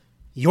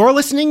You're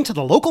listening to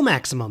The Local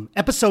Maximum,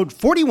 episode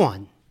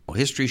 41.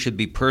 History should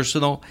be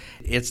personal.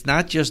 It's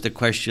not just a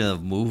question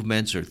of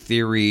movements or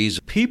theories.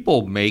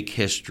 People make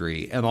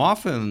history, and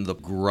often the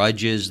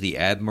grudges, the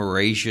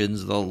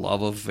admirations, the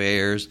love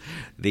affairs,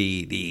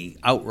 the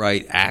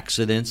outright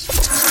accidents.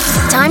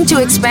 Time to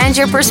expand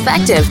your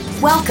perspective.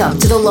 Welcome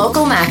to The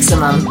Local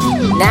Maximum.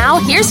 Now,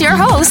 here's your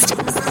host,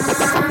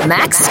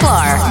 Max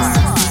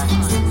Sklar.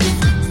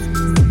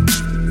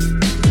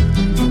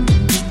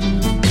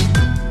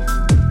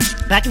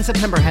 Back in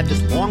September, I had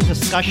this long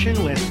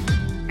discussion with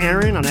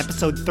Aaron on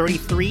episode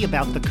 33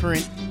 about the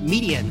current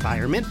media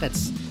environment.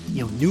 That's,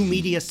 new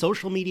media,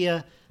 social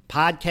media,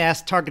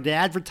 podcasts, targeted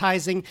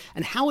advertising,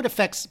 and how it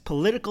affects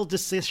political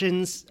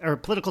decisions or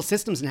political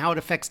systems and how it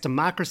affects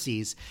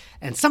democracies.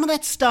 And some of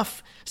that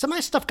stuff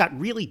got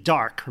really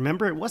dark.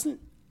 Remember, it wasn't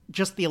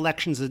just the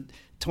elections of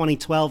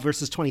 2012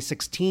 versus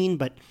 2016,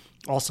 but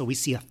also we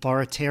see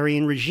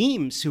authoritarian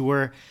regimes who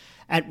were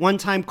at one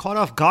time caught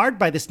off guard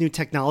by this new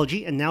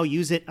technology and now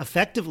use it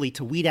effectively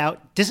to weed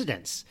out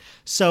dissidents.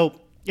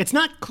 So it's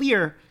not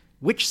clear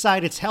which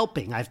side it's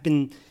helping. I've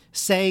been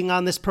saying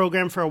on this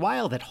program for a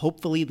while that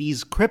hopefully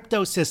these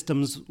crypto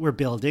systems we're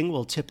building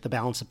will tip the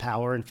balance of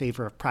power in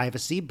favor of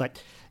privacy,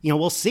 but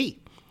we'll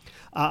see.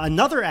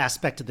 Another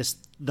aspect of this,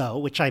 though,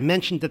 which I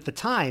mentioned at the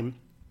time,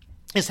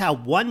 is how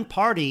one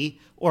party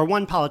or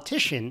one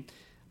politician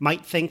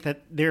might think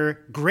that they're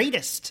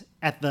greatest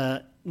at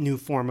the new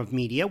form of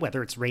media,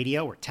 whether it's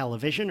radio or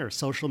television or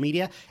social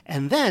media,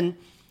 and then,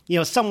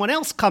 someone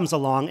else comes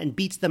along and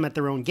beats them at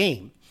their own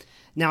game.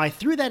 Now, I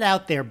threw that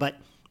out there, but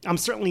I'm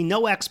certainly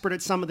no expert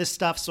at some of this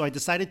stuff, so I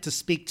decided to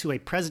speak to a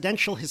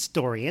presidential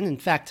historian. In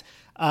fact,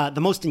 the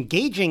most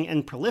engaging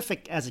and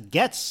prolific as it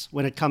gets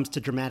when it comes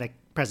to dramatic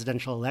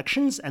presidential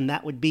elections, and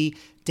that would be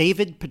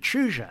David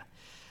Pietrusza.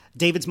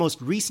 David's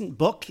most recent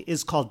book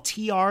is called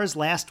TR's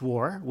Last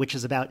War, which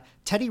is about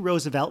Teddy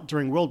Roosevelt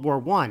during World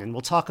War I, and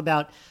we'll talk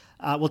about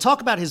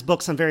his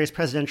books on various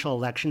presidential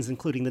elections,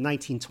 including the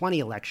 1920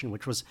 election,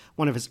 which was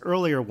one of his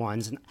earlier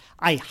ones. And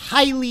I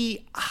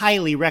highly,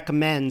 highly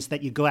recommend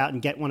that you go out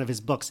and get one of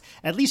his books.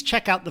 At least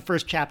check out the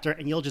first chapter,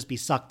 and you'll just be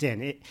sucked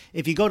in.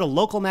 If you go to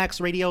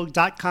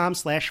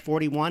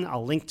localmaxradio.com/41,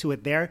 I'll link to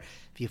it there.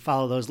 If you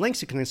follow those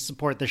links, you can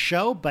support the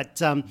show. But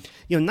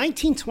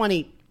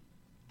 1920.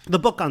 The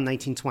book on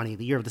 1920,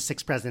 the year of the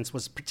six presidents,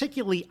 was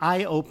particularly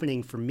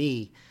eye-opening for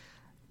me.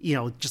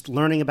 Just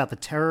learning about the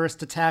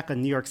terrorist attack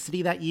on New York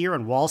City that year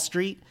on Wall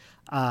Street,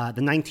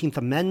 the 19th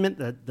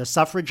Amendment, the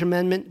suffrage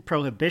amendment,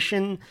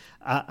 prohibition,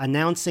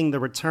 announcing the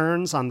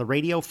returns on the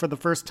radio for the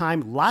first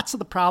time. Lots of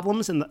the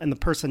problems and the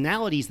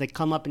personalities that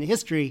come up in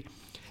history,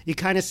 you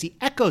kind of see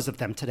echoes of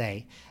them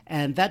today.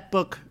 And that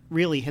book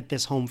really hit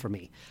this home for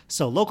me.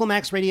 So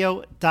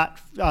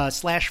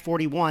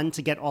localmaxradio.com/41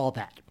 to get all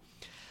that.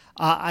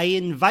 I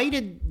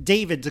invited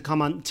David to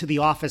come on to the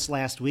office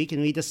last week,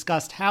 and we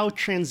discussed how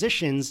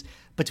transitions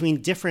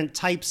between different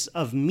types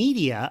of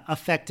media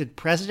affected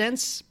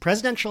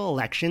presidential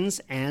elections,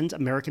 and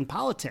American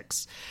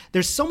politics.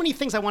 There's so many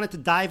things I wanted to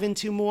dive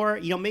into more.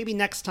 Maybe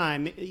next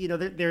time.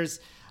 There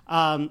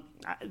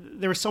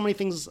were so many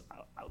things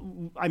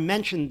we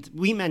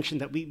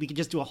mentioned that we could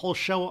just do a whole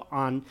show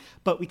on,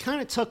 but we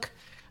kind of took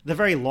the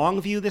very long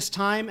view this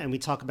time, and we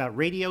talk about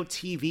radio,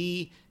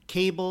 TV,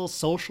 cable,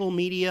 social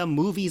media,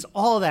 movies,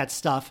 all of that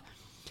stuff.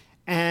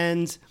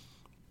 And,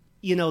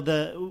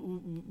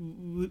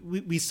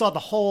 we saw the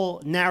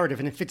whole narrative,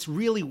 and it fits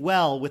really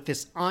well with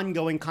this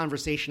ongoing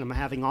conversation I'm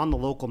having on the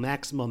Local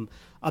Maximum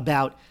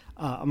about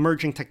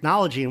emerging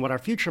technology and what our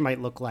future might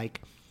look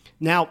like.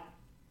 Now,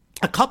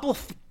 a couple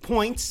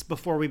points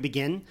before we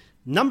begin.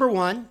 Number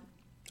one,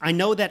 I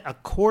know that a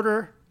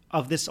quarter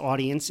of this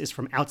audience is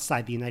from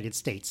outside the United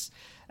States.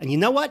 And you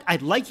know what?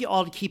 I'd like you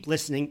all to keep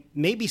listening.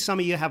 Maybe some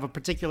of you have a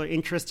particular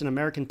interest in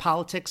American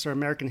politics or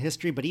American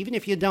history, but even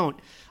if you don't,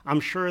 I'm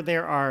sure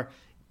there are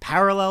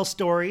parallel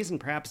stories and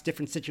perhaps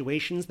different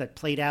situations that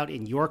played out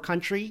in your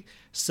country.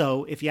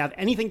 So if you have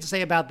anything to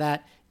say about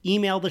that,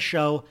 email the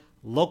show,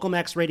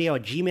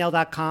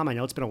 localmaxradio@gmail.com. I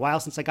know it's been a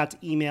while since I got to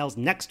emails.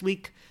 Next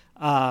week,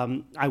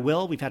 I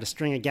will. We've had a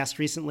string of guests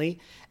recently.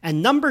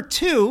 And number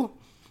two,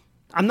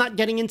 I'm not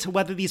getting into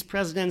whether these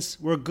presidents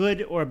were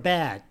good or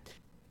bad.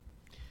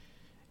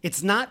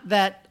 It's not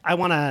that I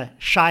want to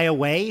shy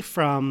away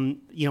from,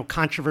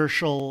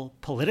 controversial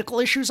political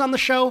issues on the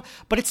show,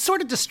 but it's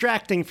sort of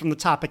distracting from the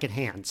topic at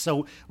hand.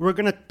 So we're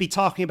going to be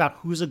talking about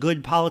who's a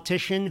good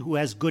politician, who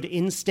has good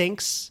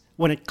instincts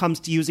when it comes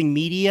to using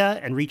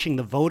media and reaching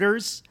the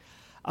voters.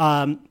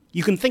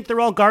 You can think they're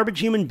all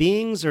garbage human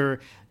beings or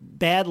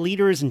bad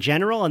leaders in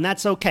general, and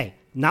that's okay.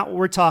 Not what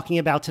we're talking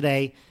about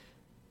today.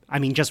 I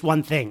mean, just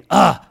one thing.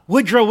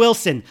 Woodrow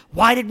Wilson.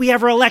 Why did we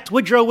ever elect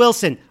Woodrow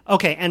Wilson?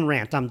 Okay, end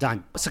rant. I'm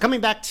done. So coming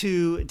back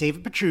to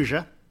David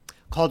Pietrusza,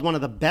 called one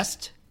of the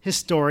best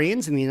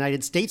historians in the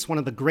United States, one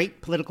of the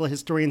great political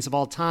historians of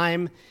all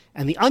time,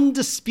 and the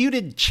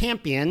undisputed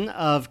champion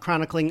of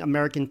chronicling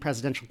American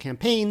presidential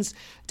campaigns,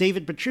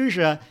 David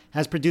Pietrusza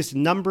has produced a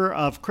number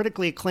of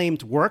critically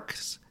acclaimed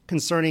works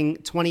concerning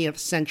 20th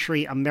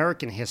century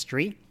American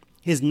history.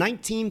 His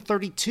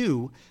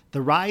 1932,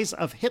 The Rise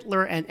of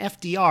Hitler and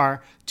FDR,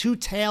 Two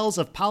Tales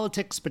of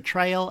Politics,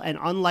 Betrayal, and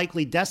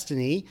Unlikely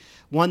Destiny,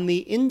 won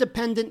the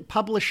Independent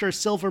Publisher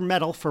Silver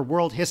Medal for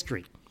World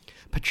History.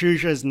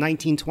 Pietrusza's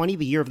 1920,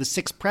 The Year of the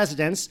Six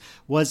Presidents,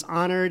 was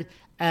honored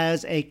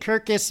as a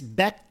Kirkus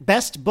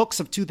Best Books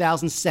of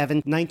 2007.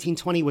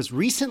 1920 was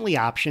recently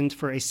optioned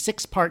for a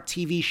 6-part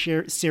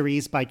TV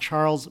series by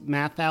Charles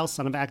Matthau,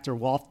 son of actor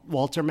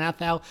Walter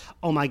Matthau.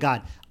 Oh my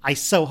God, I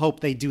so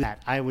hope they do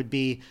that. I would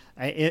be...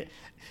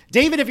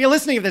 David, if you're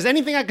listening, if there's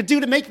anything I could do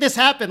to make this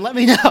happen, let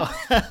me know.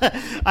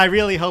 I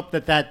really hope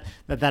that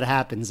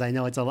happens. I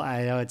know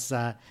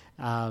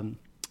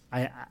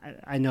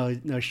I know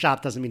no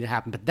shop doesn't mean it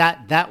happen, but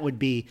that would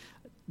be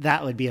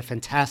a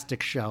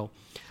fantastic show.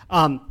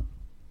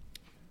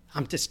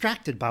 I'm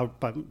distracted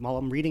while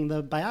I'm reading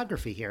the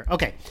biography here.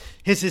 Okay.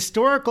 His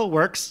historical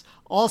works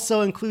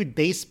also include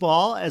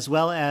baseball as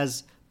well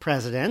as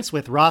presidents,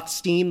 with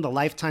Rothstein, The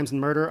Lifetimes and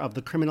Murder of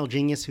the Criminal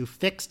Genius Who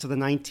Fixed the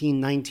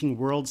 1919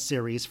 World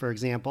Series, for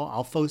example.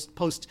 I'll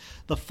post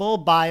the full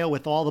bio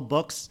with all the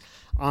books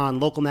on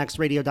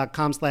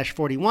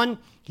localmaxradio.com/41.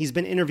 He's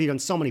been interviewed on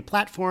so many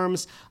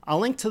platforms. I'll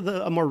link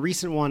to a more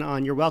recent one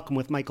on You're Welcome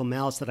with Michael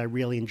Malice that I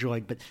really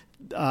enjoyed. But,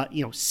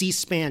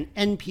 C-SPAN,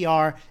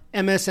 NPR,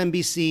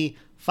 MSNBC,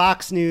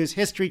 Fox News,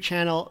 History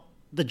Channel,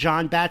 The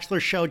John Batchelor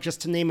Show, just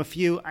to name a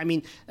few. I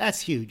mean,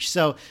 that's huge.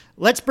 So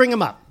let's bring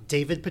him up.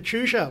 David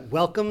Pietrusza,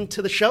 welcome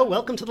to the show.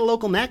 Welcome to the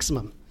Local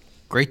Maximum.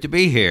 Great to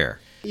be here.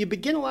 You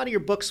begin a lot of your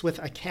books with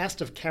a cast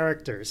of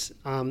characters.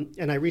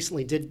 And I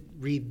recently did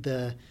read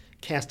the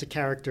cast of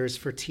characters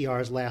for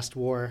TR's Last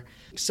War.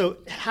 So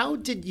how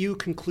did you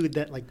conclude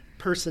that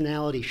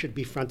personality should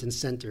be front and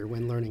center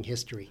when learning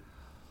history?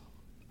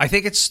 I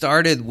think it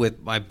started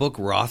with my book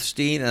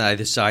Rothstein, and I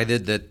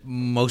decided that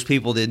most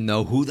people didn't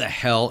know who the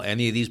hell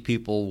any of these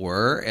people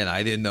were, and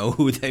I didn't know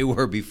who they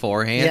were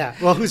beforehand. Yeah,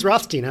 well, who's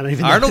Rothstein? I don't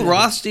even know. Arnold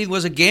Rothstein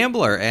was a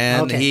gambler,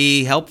 and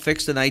he helped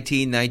fix the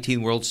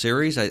 1919 World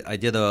Series. I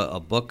did a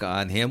book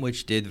on him,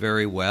 which did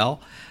very well.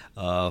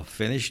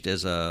 Finished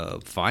as a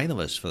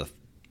finalist for the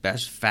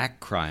Best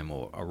Fact Crime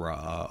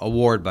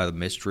Award by the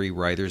Mystery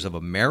Writers of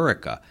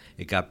America.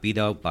 It got beat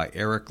out by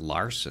Eric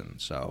Larson,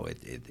 so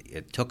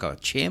it took a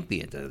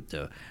champion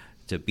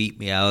to beat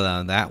me out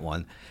on that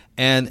one.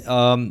 And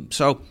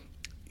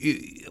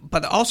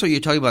but also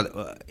you're talking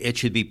about it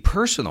should be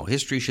personal.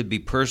 History should be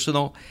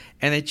personal,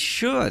 and it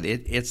should.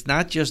 It's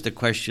not just a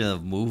question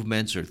of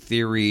movements or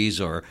theories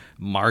or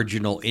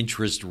marginal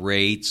interest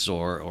rates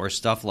or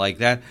stuff like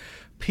that.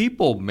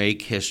 People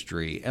make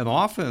history, and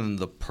often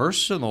the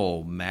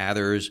personal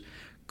matters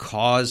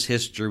cause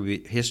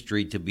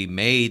history to be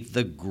made.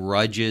 The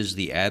grudges,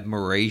 the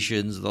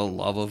admirations, the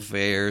love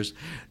affairs,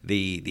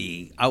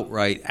 the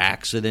outright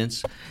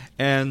accidents.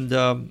 And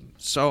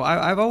so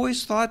I've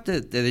always thought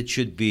that it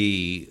should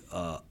be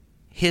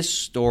his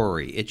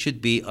story. It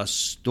should be a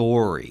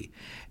story.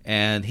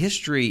 And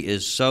history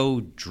is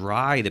so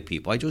dry to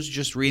people. I was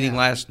just reading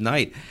last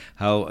night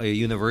how a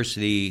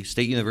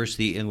state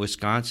university in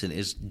Wisconsin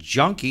is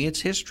junking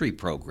its history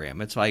program.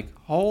 It's like,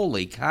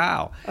 holy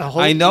cow! A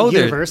whole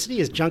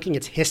university is junking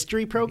its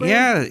history program.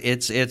 Yeah,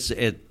 it's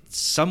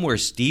somewhere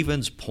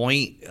Stevens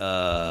Point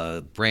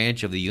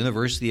branch of the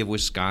University of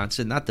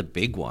Wisconsin, not the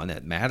big one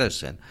at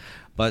Madison,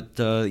 but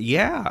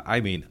I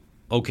mean.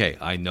 Okay,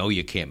 I know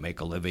you can't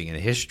make a living in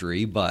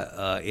history,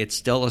 but it's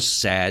still a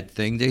sad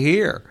thing to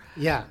hear.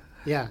 Yeah.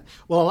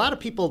 Well, a lot of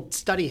people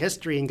study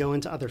history and go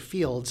into other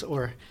fields,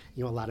 or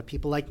a lot of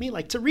people like me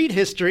like to read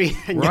history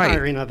and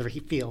are in other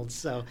fields.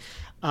 So,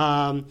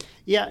 I'm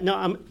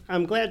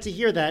glad to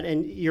hear that,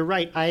 and you're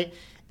right.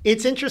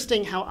 It's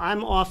interesting how a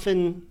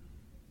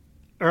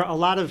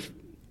lot of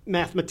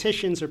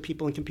mathematicians or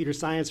people in computer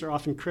science are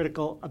often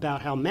critical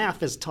about how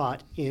math is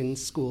taught in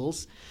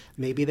schools.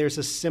 Maybe there's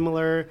a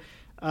similar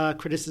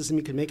criticism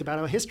you could make about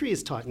how history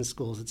is taught in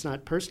schools. It's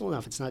not personal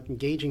enough. It's not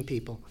engaging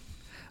people.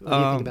 What do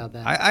you think about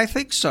that? I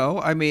think so.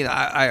 I mean,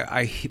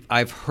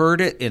 I've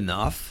heard it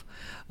enough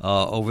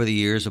over the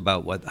years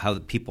about how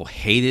people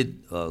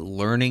hated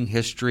learning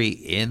history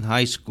in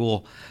high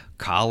school,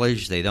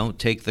 college. They don't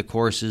take the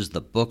courses.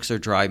 The books are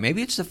dry.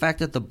 Maybe it's the fact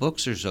that the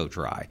books are so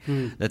dry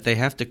that they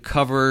have to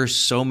cover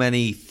so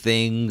many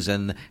things,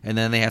 and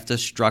then they have to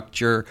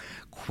structure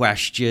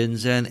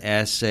questions and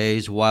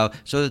essays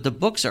so that the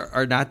books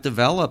are not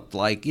developed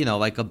like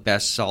a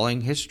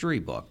best-selling history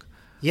book.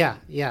 Yeah.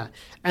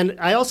 And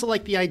I also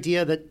like the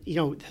idea that,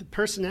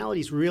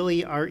 personalities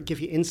really give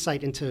you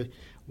insight into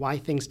why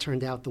things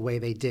turned out the way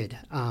they did.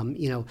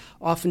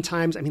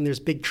 Oftentimes, there's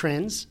big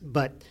trends,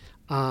 but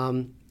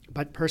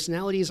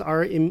personalities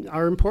are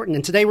important.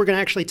 And today we're going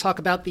to actually talk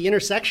about the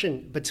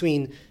intersection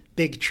between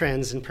big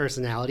trends and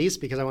personalities,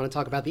 because I want to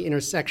talk about the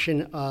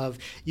intersection of,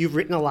 you've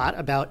written a lot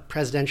about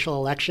presidential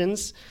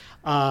elections.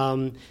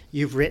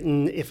 You've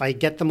written, if I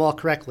get them all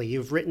correctly,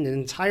 you've written an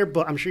entire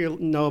book. I'm sure you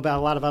know about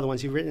a lot of other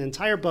ones. You've written an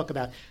entire book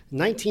about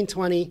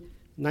 1920,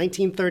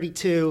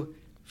 1932,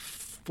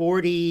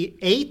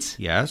 48,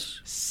 yes,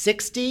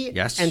 60,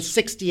 yes, and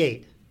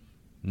 68.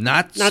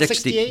 Not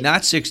 68?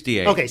 Not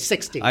 68. Okay,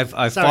 60. I've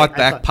Sorry, fought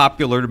back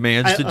popular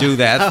demands to do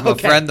that from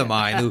okay. a friend of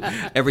mine who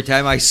every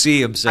time I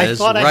see him says,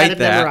 I thought I write had it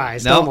that.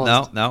 memorized. No,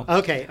 almost. no.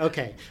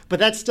 Okay. But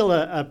that's still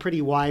a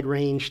pretty wide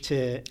range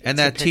to. And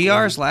to that pick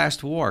TR's one.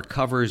 Last War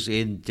covers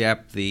in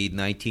depth the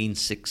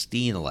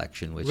 1916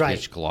 election, which Right.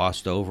 gets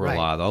glossed over Right. a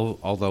lot.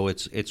 Although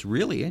it's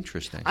really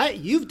interesting.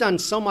 You've done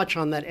so much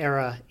on that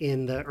era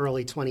in the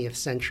early 20th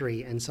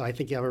century, and so I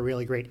think you have a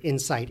really great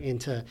insight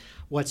into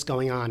what's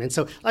going on. And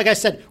so, like I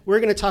said, we're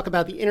going to talk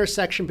about the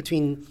intersection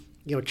between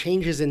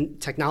changes in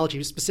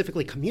technology,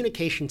 specifically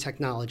communication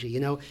technology.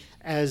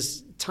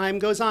 As time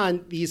goes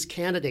on, these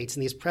candidates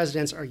and these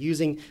presidents are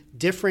using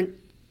different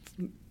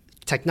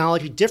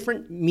technology,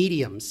 different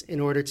mediums in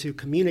order to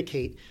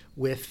communicate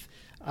with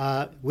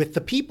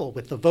the people,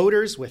 with the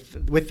voters,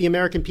 with the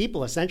American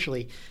people,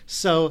 essentially.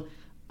 So.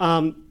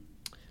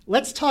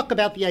 Let's talk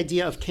about the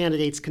idea of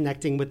candidates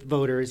connecting with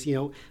voters.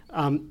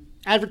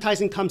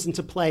 Advertising comes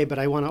into play, but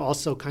I want to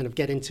also kind of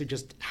get into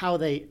just how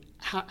they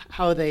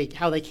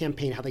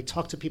campaign, how they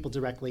talk to people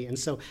directly. And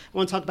so I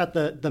want to talk about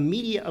the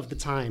media of the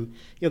time.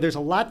 There's a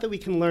lot that we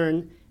can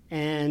learn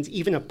and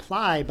even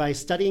apply by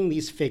studying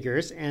these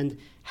figures and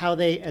how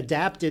they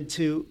adapted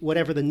to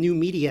whatever the new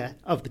media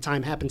of the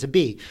time happened to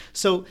be.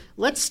 So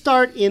let's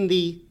start in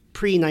the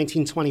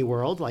pre-1920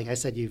 world. Like I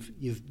said,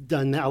 you've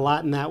done a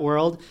lot in that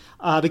world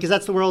because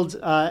that's the world,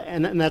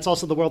 and that's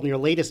also the world in your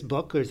latest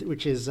book,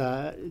 which is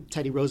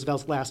Teddy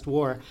Roosevelt's Last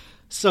War.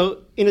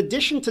 So in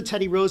addition to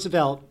Teddy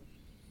Roosevelt,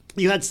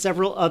 you had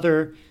several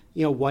other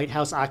White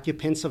House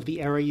occupants of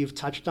the era you've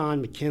touched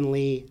on: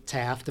 McKinley,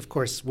 Taft, of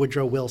course,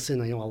 Woodrow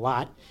Wilson. I know a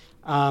lot.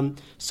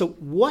 So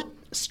what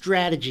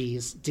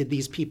strategies did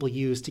these people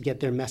use to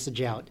get their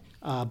message out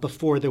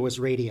before there was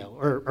radio,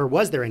 or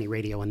was there any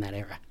radio in that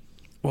era?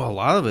 Well, a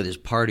lot of it is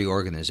party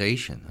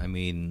organization. I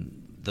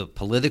mean, the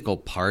political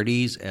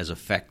parties as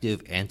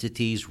effective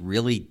entities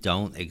really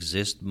don't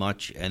exist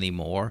much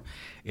anymore.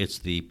 It's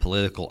the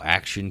political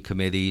action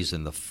committees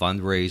and the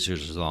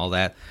fundraisers and all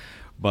that.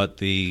 But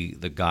the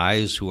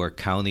guys who are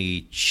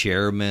county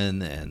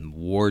chairmen and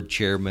ward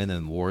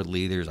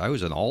leaders, I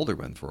was an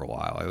alderman for a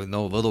while. I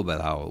know a little bit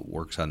how it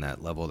works on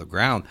that level of the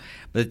ground,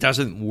 but it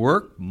doesn't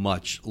work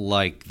much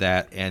like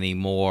that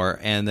anymore.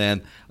 And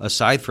then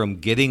aside from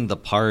getting the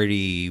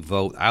party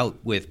vote out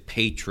with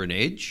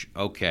patronage,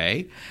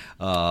 okay.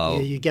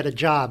 You get a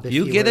job. If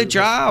you get a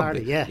job.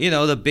 Party, yeah.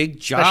 The big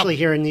job. Especially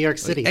here in New York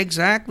City.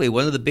 Exactly.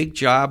 One of the big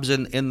jobs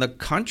in the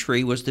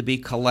country was to be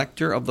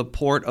collector of the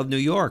Port of New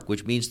York,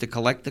 which means to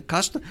collect the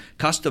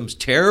customs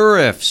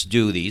tariffs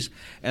duties.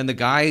 And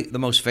the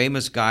most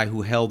famous guy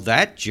who held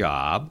that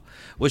job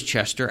was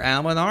Chester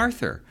Alan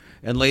Arthur.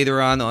 And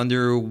later on,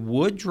 under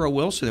Woodrow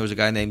Wilson, there was a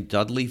guy named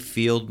Dudley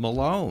Field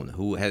Malone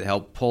who had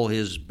helped pull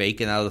his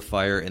bacon out of the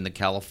fire in the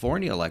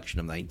California election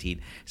of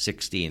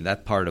 1916,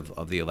 that part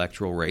of the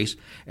electoral race.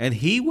 And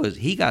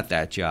he got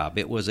that job.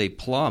 It was a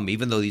plum.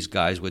 Even though these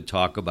guys would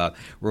talk about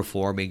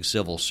reforming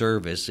civil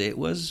service, it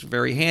was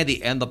very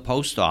handy. And the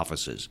post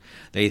offices,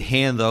 they'd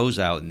hand those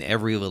out in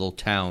every little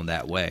town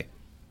that way.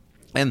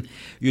 And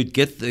you'd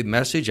get the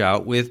message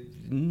out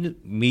with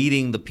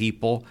meeting the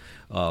people.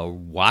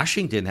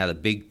 Washington had a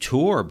big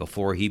tour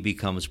before he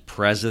becomes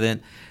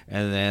president,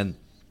 and then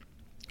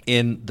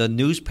in the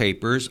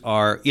newspapers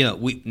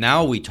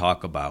we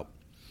talk about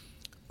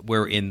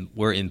we're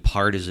in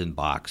partisan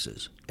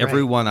boxes. Right.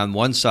 Everyone on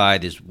one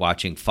side is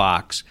watching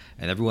Fox,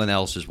 and everyone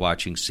else is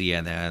watching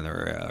CNN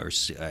or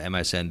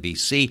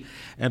MSNBC.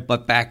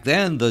 But back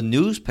then, the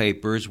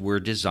newspapers were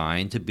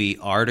designed to be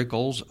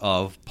articles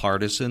of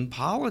partisan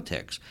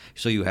politics.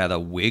 So you had a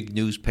Whig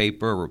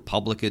newspaper, a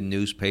Republican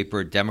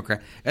newspaper, a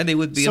Democrat, and they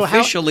would be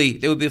officially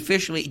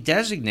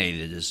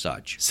designated as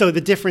such. So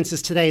the difference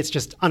is today it's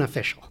just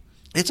unofficial.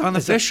 It's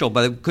unofficial,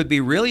 but it could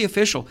be really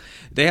official.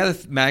 They had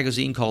a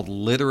magazine called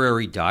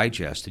Literary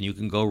Digest, and you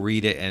can go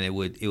read it, and it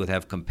would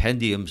have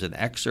compendiums and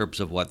excerpts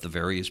of what the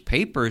various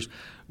papers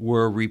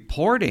were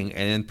reporting,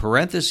 and in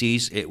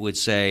parentheses it would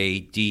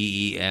say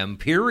DEM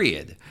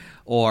period,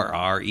 or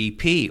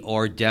REP,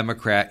 or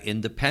Democrat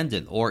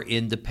Independent, or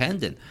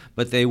Independent.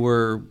 But it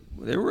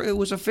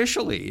was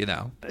officially,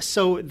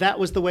 So that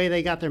was the way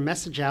they got their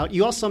message out.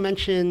 You also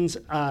mentioned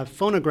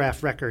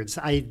phonograph records.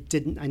 I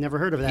never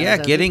heard of that. Yeah,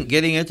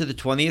 getting into the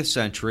 20th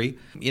century,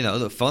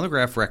 the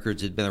phonograph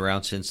records had been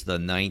around since the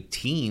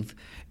 19th.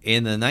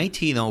 In the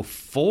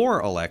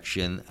 1904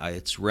 election,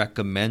 it's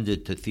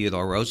recommended to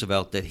Theodore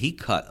Roosevelt that he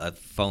cut a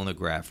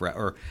phonograph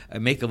or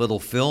make a little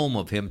film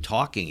of him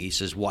talking. He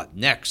says, "What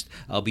next?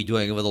 I'll be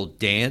doing a little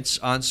dance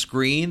on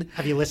screen."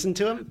 Have you listened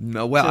to him?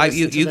 No, well,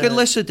 you can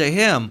listen to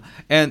him,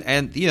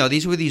 and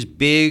these were these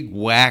big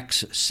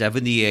wax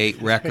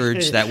 78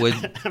 records that would.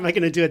 Am I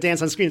going to do a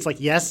dance on screen? It's like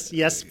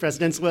yes,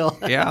 presidents will.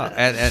 Yeah,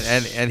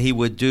 and he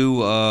would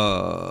do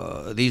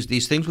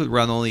these things would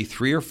run only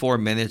 3 or 4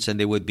 minutes, and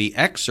they would be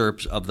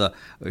excerpts of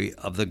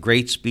the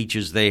great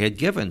speeches they had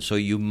given. So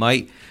you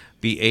might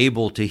be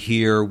able to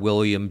hear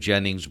William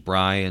Jennings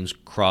Bryan's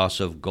Cross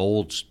of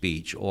Gold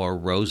speech, or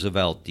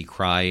Roosevelt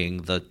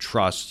decrying the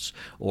trusts,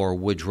 or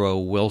Woodrow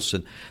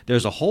Wilson.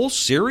 There's a whole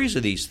series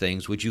of these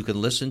things which you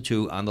can listen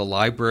to on the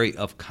Library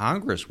of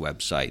Congress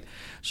website.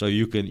 So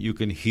you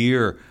can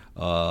hear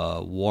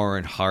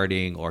Warren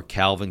Harding or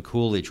Calvin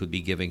Coolidge would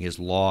be giving his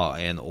Law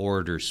and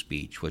Order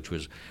speech, which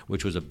was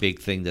a big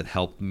thing that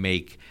helped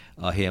make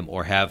him,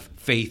 or Have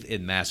Faith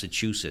in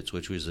Massachusetts,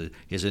 which was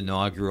his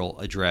inaugural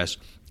address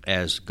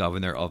as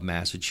governor of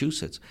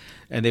Massachusetts.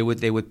 And they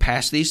would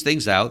pass these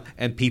things out,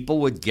 and people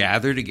would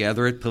gather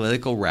together at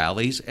political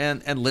rallies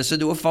and listen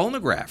to a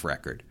phonograph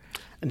record.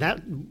 And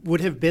that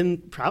would have been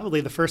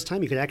probably the first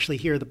time you could actually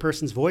hear the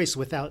person's voice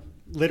without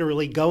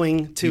literally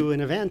going to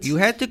an event. You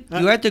had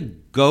to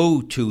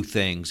go to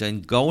things,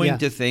 and going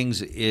to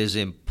things is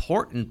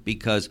important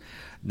because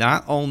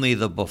not only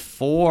the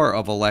before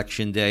of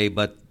Election Day,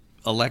 but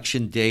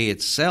Election Day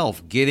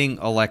itself, getting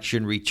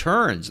election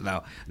returns.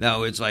 Now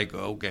it's like,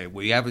 okay,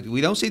 we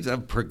don't seem to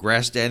have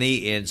progressed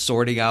any in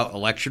sorting out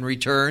election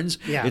returns.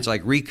 Yeah. It's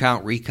like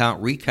recount.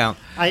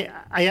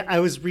 I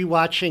was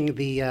rewatching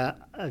the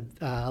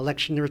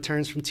election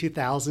returns from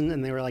 2000,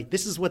 and they were like,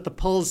 this is what the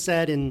polls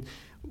said in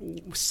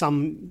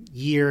some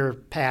year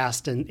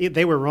past, and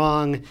they were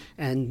wrong,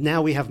 and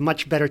now we have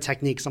much better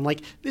techniques. I'm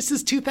like, this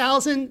is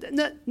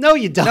 2000? No,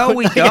 you don't. No,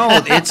 we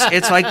don't.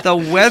 It's like the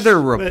weather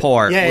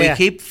report. We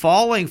keep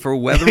falling for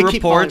weather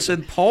reports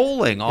and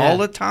polling all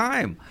the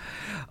time.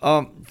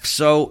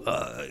 So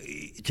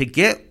to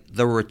get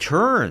the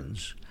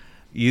returns,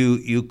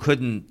 you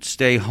couldn't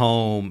stay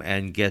home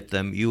and get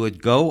them. You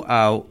would go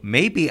out,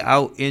 maybe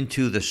out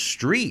into the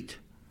street.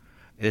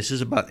 This is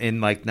about in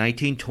like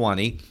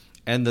 1920.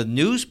 And the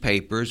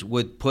newspapers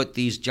would put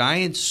these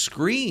giant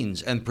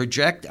screens and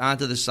project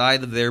onto the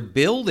side of their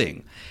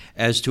building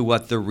as to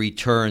what the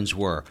returns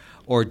were.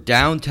 Or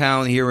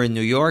downtown here in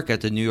New York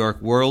at the New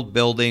York World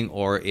Building,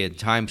 or in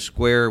Times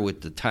Square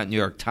with the New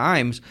York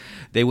Times,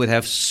 they would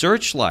have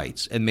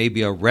searchlights, and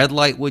maybe a red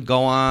light would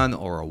go on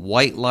or a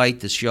white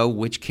light to show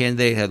which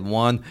candidate had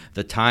won.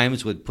 The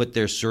Times would put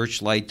their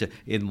searchlight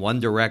in one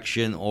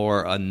direction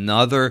or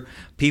another.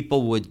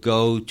 People would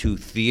go to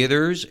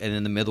theaters, and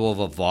in the middle of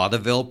a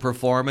vaudeville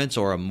performance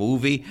or a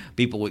movie,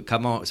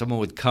 someone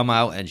would come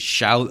out and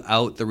shout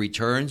out the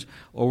returns,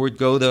 or would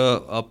go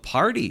to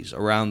parties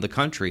around the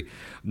country,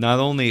 not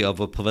only of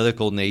a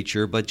political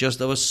nature, but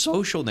just of a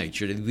social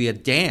nature. There'd be a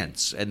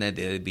dance, and then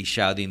they'd be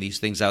shouting these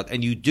things out.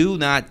 And you do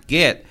not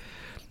get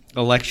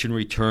election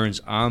returns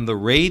on the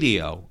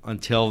radio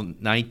until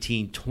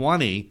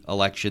 1920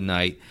 election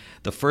night.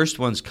 The first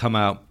ones come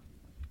out,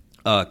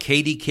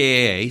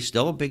 KDKA,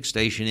 still a big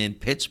station in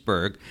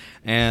Pittsburgh,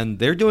 and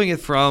they're doing it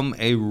from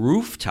a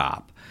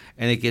rooftop.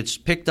 And it gets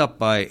picked up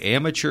by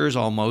amateurs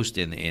almost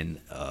in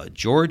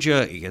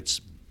Georgia. It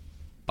gets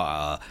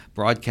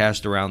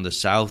broadcast around the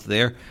South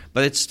there,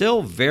 but it's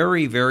still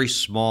very, very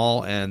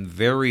small and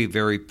very,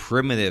 very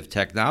primitive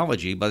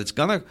technology. But it's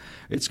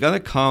gonna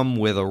come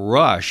with a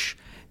rush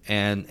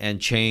and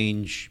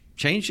change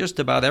just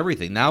about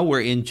everything. Now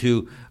we're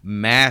into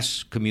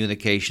mass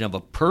communication of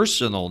a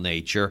personal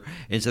nature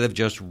instead of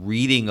just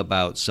reading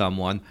about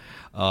someone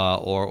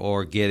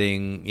or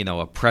getting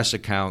a press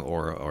account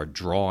or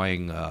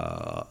drawing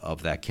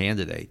of that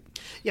candidate.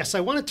 Yes,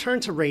 I want to turn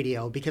to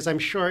radio because I'm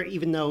sure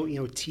even though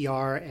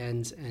TR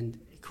and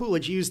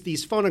Coolidge used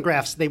these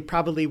phonographs, they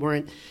probably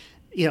weren't.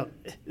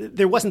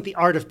 There wasn't the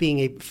art of being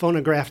a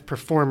phonograph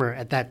performer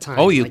at that time.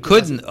 Oh, you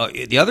couldn't.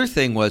 The other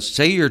thing was,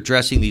 say you're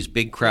addressing these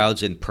big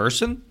crowds in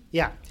person.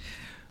 Yeah.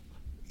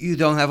 You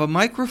don't have a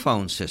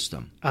microphone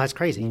system. It's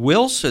crazy.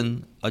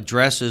 Wilson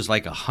addresses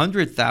like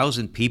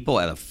 100,000 people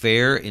at a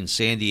fair in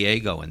San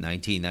Diego in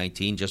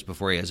 1919, just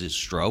before he has his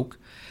stroke.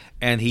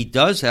 And he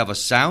does have a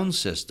sound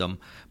system,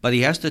 but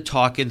he has to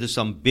talk into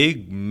some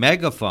big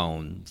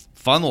megaphone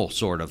funnel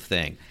sort of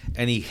thing,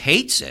 and he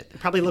hates it. It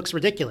probably looks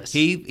ridiculous.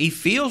 He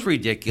feels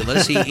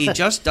ridiculous. He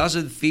just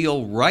doesn't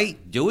feel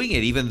right doing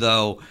it, even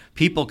though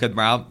people could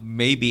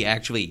maybe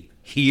actually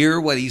hear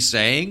what he's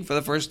saying for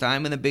the first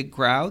time in a big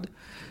crowd.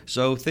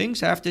 So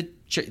things have to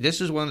this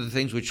is one of the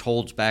things which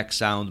holds back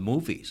sound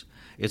movies.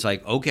 It's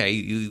like, okay,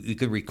 you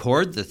can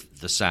record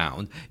the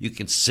sound, you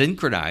can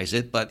synchronize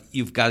it, but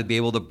you've got to be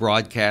able to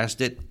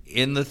broadcast it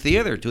in the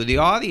theater to the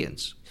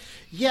audience.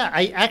 Yeah,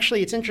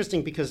 it's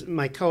interesting because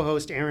my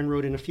co-host Aaron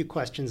wrote in a few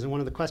questions, and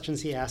one of the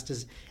questions he asked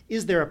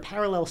is there a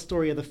parallel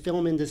story of the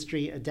film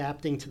industry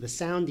adapting to the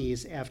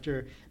soundies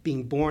after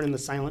being born in the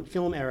silent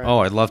film era? Oh,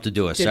 I'd love to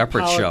do a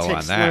separate show on that. Did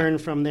politics learn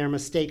from their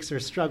mistakes or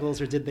struggles,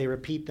 or did they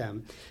repeat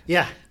them?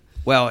 Yeah.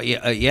 Well,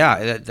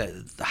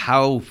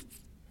 how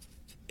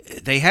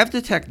they have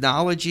the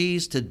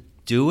technologies to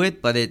do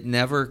it, but it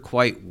never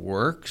quite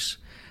works.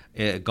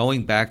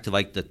 Going back to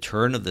like the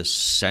turn of the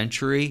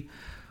century,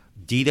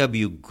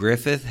 D.W.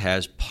 Griffith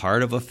has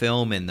part of a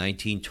film in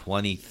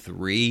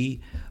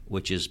 1923,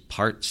 which is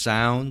part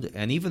sound,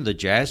 and even The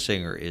Jazz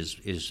Singer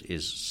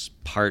is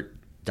part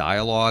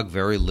dialogue,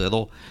 very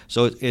little.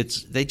 So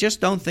they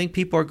just don't think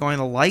people are going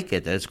to like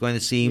it, that it's going to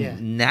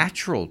seem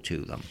natural to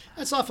them.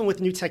 That's often with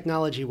new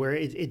technology where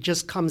it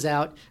just comes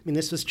out. I mean,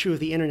 this was true of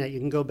the internet. You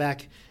can go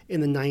back in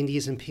the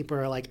 90s and people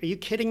are like, are you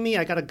kidding me?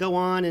 I got to go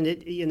on and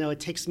it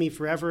takes me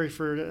forever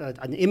for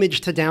an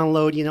image to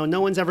download.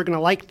 No one's ever going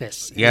to like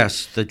this.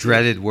 Yes, the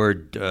dreaded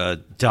word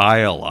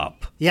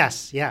dial-up.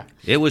 Yes, yeah.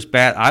 It was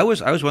bad. I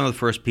was one of the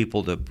first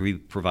people to be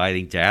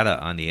providing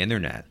data on the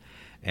internet.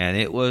 And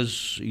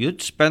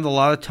you'd spend a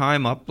lot of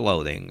time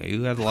uploading.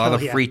 You had a lot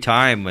of free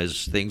time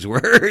as things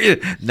were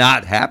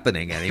not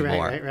happening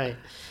anymore.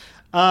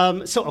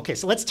 Right. So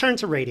let's turn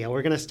to radio.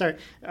 We're going to start.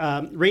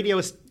 Radio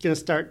is going to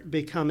start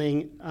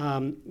becoming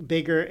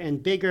bigger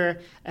and bigger,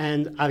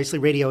 and obviously,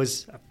 radio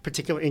is a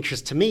particular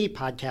interest to me.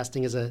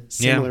 Podcasting is a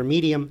similar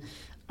medium.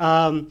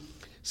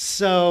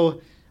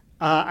 So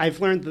I've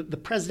learned that the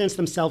presidents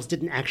themselves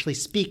didn't actually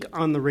speak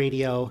on the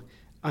radio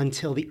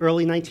until the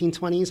early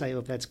 1920s. I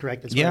hope that's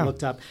correct. That's what I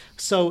looked up.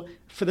 So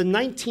for the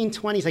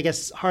 1920s, I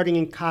guess Harding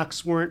and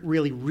Cox weren't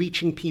really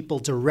reaching people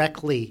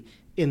directly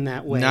in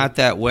that way. Not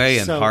that way,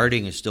 and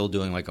Harding is still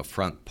doing like a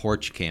front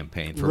porch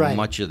campaign for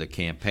much of the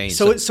campaign.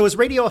 So is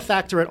radio a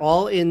factor at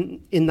all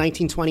in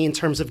 1920 in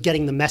terms of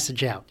getting the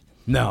message out?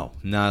 No,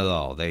 not at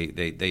all.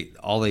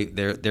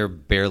 They're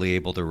barely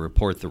able to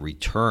report the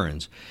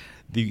returns.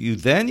 You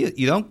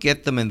don't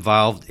get them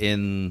involved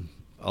in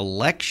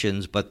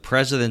elections, but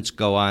presidents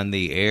go on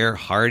the air.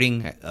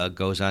 Harding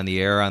goes on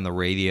the air on the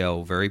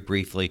radio very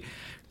briefly.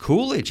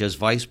 Coolidge, as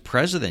vice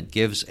president,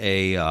 gives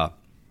a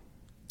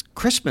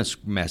Christmas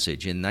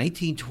message in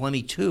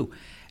 1922.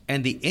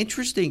 And the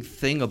interesting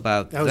thing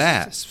about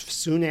that was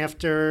soon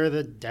after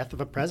the death of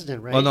a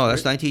president, right? Oh no,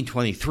 that's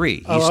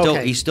 1923.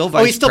 He's still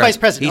vice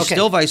president. He's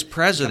still vice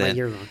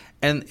president.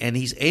 And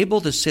he's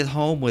able to sit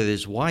home with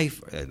his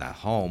wife, not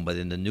home, but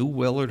in the New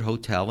Willard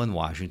Hotel in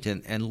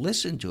Washington and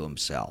listen to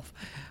himself.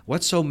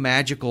 What's so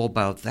magical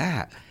about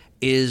that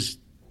is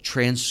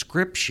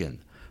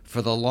transcription.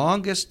 For the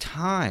longest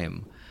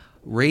time,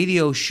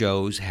 radio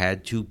shows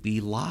had to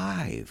be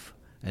live.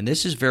 And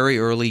this is very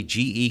early.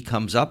 GE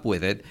comes up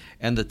with it,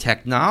 and the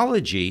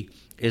technology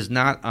is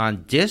not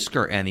on disc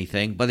or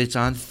anything, but it's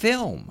on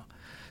film.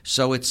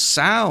 So it's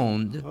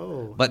sound,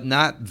 but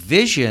not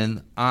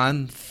vision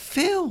on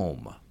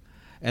film.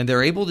 And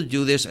they're able to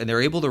do this, and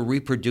they're able to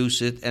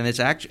reproduce it, and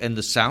and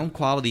the sound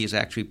quality is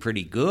actually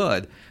pretty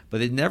good, but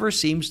it never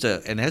seems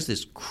to, and it has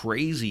this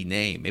crazy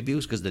name. Maybe it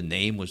was because the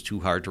name was too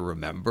hard to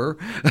remember,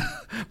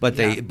 but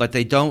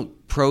they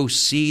don't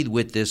proceed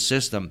with this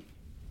system.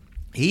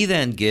 He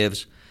then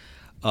gives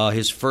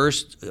his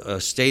first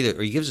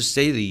he gives a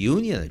State of the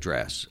Union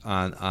address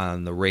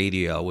on the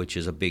radio, which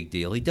is a big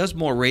deal. He does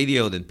more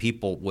radio than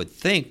people would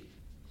think,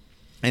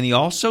 and he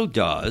also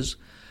does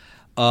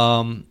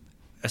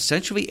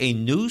essentially a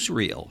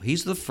newsreel.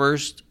 He's the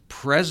first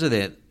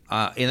president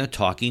in a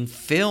talking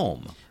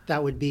film.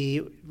 That would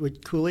be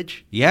with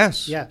Coolidge?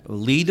 Yes. Yeah.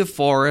 Lee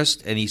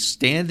DeForest, and he's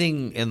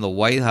standing in the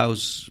White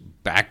House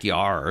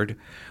backyard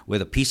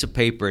with a piece of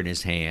paper in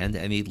his hand,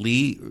 and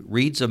Lee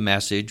reads a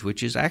message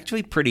which is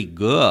actually pretty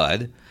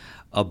good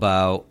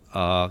about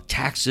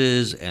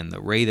taxes and the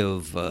rate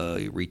of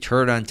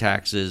return on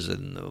taxes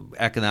and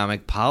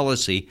economic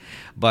policy.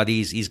 But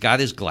he's got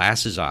his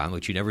glasses on,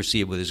 which you never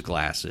see him with his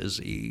glasses.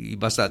 He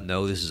must not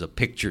know this is a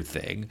picture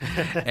thing.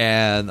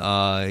 And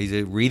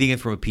he's reading it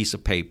from a piece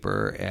of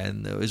paper,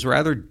 and it was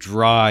rather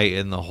dry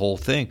in the whole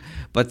thing.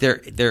 But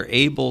they're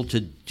able to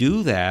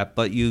do that,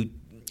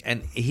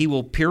 and he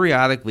will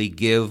periodically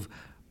give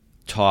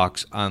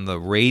talks on the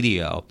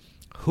radio.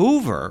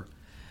 Hoover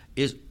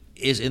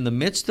is in the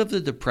midst of the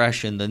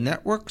Depression. The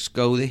networks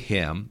go to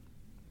him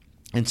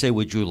and say,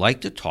 would you like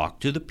to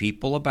talk to the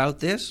people about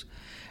this?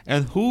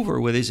 And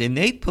Hoover, with his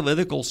innate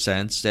political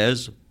sense,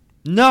 says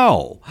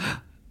no.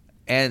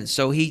 And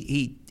so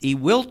he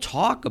will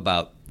talk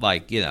about,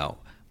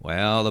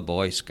 well, the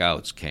Boy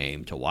Scouts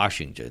came to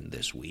Washington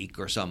this week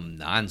or some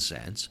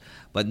nonsense,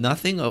 but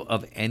nothing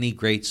of any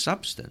great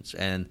substance.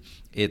 And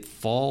it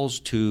falls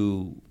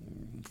to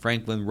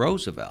Franklin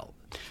Roosevelt.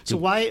 So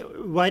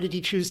why did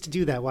he choose to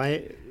do that?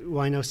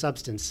 Why no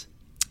substance?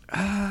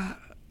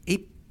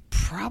 He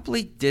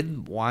probably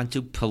didn't want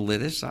to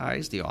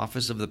politicize the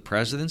office of the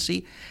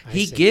presidency.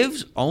 He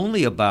was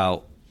only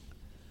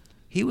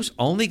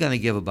going to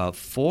give about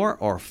 4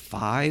 or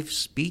 5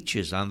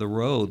 speeches on the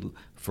road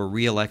for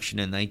re-election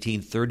in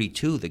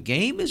 1932. The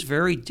game is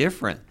very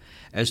different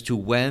as to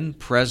when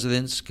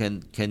presidents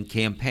can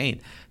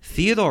campaign.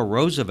 Theodore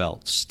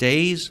Roosevelt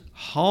stays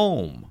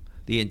home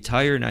the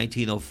entire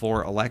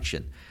 1904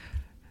 election.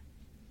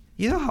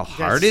 You know how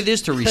hard it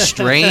is to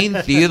restrain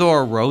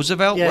Theodore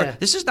Roosevelt? Yeah.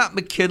 This is not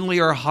McKinley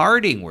or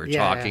Harding we're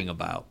talking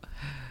about.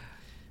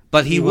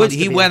 But he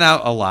went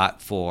out a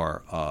lot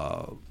for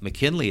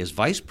McKinley as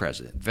vice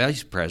president.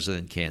 Vice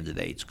president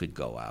candidates could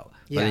go out.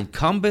 But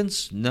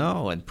incumbents,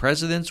 no. And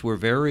presidents were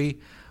very,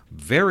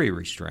 very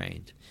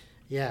restrained.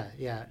 Yeah.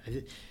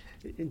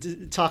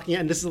 talking,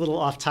 and this is a little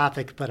off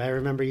topic, but I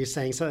remember you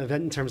saying something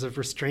in terms of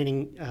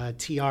restraining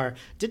TR.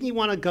 Didn't he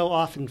want to go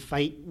off and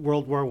fight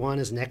World War I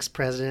as next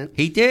president?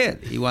 He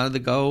did. He wanted to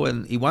go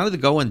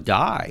and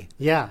die.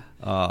 Yeah.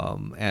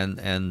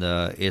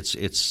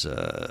 It's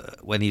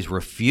when he's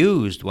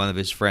refused, one of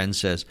his friends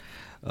says,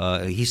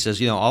 he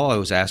says, all I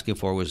was asking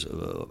for was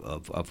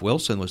of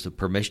Wilson was the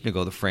permission to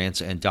go to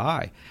France and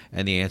die.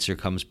 And the answer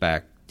comes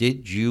back,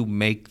 did you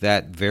make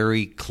that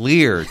very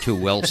clear to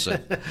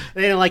Wilson?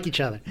 They didn't like each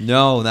other.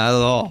 No, not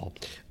at all.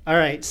 All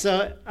right.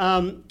 So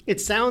it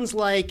sounds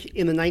like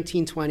in the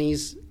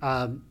 1920s,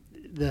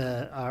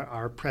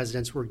 our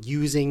presidents were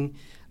using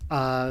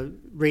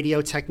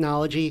radio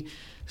technology.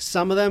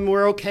 Some of them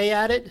were okay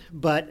at it,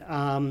 but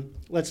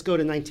let's go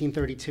to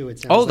 1932. It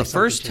sounds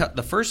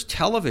the first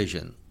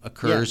television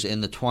occurs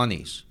in the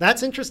 20s.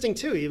 That's interesting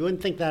too. You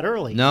wouldn't think that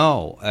early.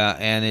 No,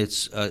 and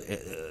it's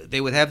they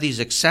would have these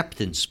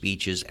acceptance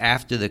speeches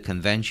after the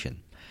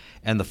convention,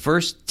 and the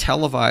first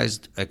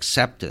televised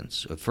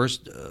acceptance, the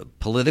first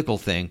political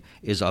thing,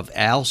 is of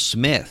Al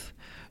Smith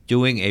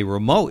doing a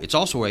remote. It's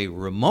also a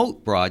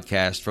remote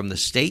broadcast from the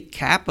state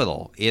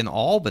capitol in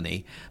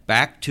Albany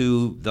back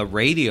to the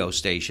radio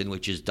station,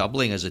 which is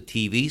doubling as a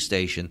TV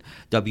station,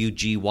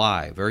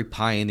 WGY, very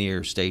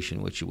pioneer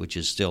station, which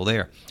is still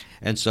there.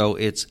 And so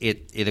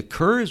it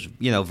occurs,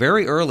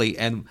 very early.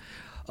 And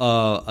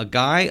a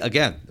guy,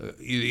 again,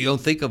 you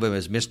don't think of him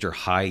as Mr.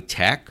 High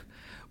Tech.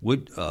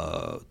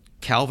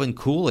 Calvin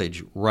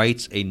Coolidge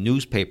writes a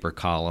newspaper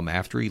column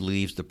after he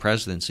leaves the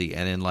presidency,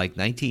 and in like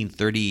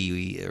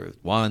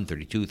 1931,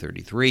 32,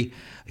 33,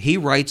 he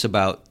writes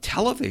about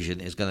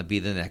television is going to be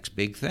the next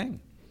big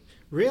thing.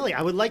 Really?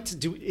 I would like to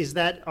do. Is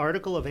that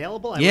article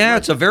available?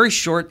 It's a very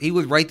short. He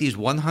would write these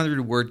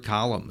 100-word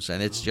columns,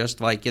 and it's just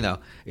like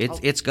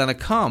it's going to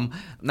come.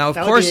 Now, of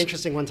that course, would be an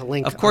interesting one to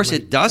link. Of course,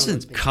 it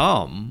doesn't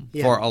come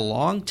for a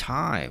long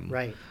time,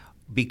 right?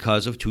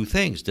 Because of two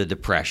things: the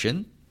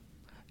Depression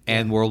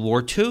and World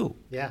War II.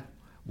 Yeah.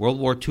 World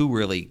War II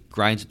really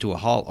grinds it to a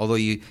halt. Although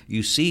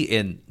you see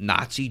in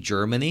Nazi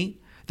Germany,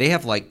 they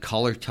have like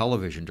color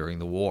television during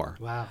the war.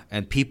 Wow.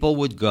 And people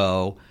would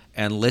go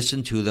and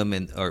listen to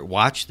them or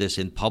watch this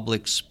in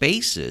public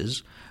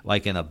spaces,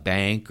 like in a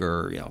bank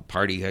or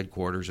party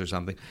headquarters or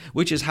something,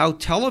 which is how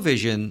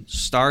television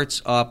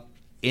starts up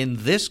in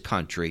this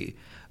country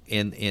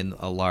in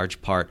a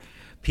large part.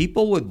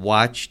 People would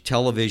watch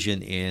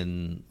television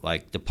in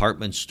like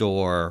department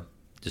store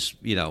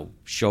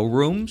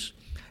showrooms,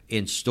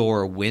 in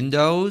store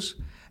windows,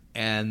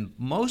 and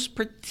most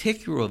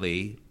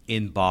particularly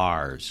in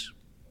bars.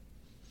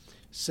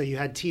 So you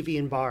had TV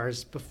in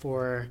bars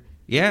before.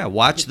 Yeah,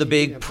 watch the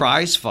big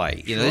prize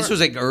fight. Sure. This was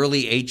like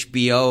early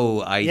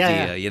HBO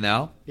idea.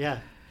 Yeah.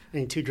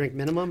 Any 2-drink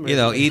minimum.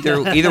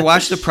 Either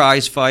watch the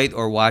prize fight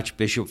or watch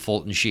Bishop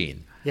Fulton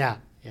Sheen. Yeah.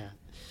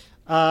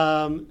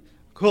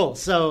 Cool.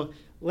 So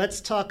let's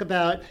talk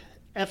about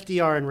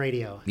FDR and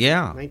radio.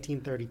 Yeah.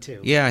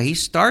 1932. Yeah, he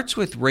starts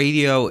with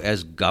radio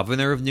as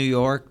governor of New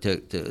York to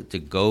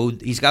go.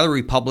 He's got a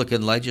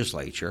Republican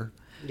legislature.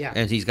 Yeah.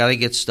 And he's got to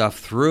get stuff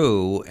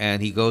through,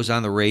 and he goes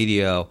on the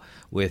radio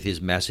with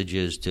his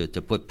messages to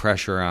put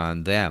pressure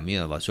on them,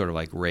 sort of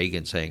like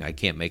Reagan saying, I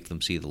can't make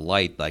them see the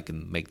light, but I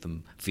can make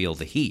them feel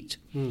the heat.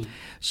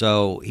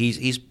 So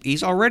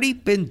he's already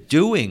been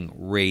doing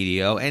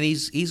radio, and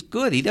he's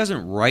good. He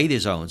doesn't write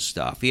his own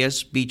stuff. He has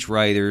speech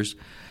writers,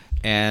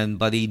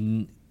 but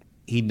he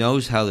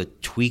knows how to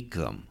tweak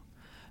them,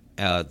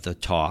 the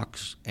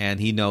talks, and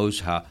he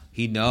knows how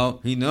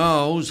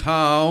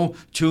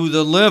to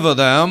deliver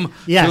them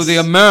to the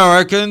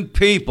American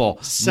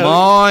people,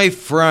 my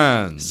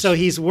friends. So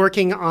he's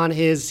working on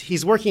his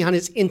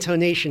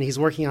intonation. He's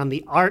working on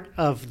the art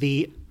of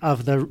the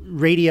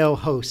radio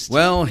host.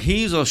 Well,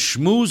 he's a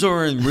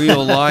schmoozer in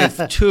real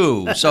life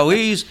too, so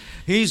he's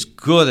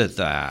good at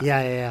that.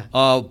 Yeah.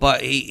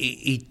 But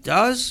he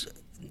does.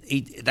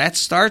 That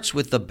starts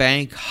with the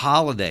bank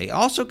holiday.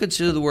 Also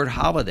consider the word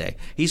holiday.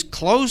 He's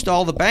closed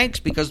all the banks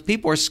because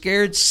people are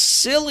scared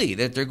silly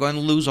that they're going to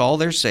lose all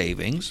their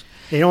savings.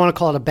 They don't want to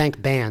call it a bank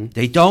ban.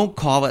 They don't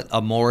call it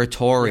a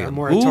moratorium.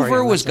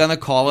 Hoover was going to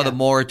call it a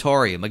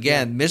moratorium.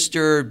 Again,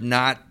 Mr.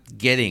 Not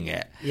getting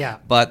it. Yeah.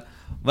 But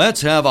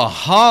let's have a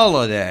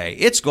holiday.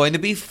 It's going to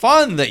be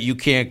fun that you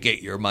can't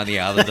get your money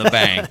out of the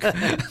bank.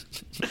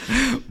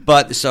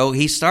 But so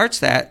he starts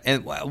that,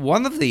 and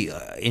one of the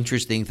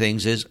interesting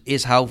things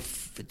is how,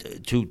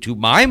 to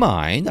my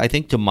mind, I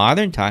think to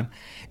modern time,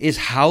 is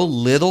how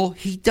little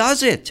he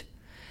does it.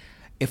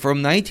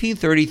 From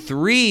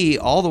 1933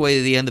 all the way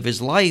to the end of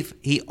his life,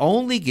 he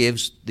only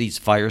gives these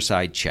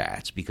fireside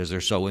chats because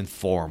they're so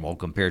informal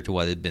compared to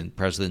what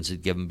presidents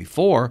had given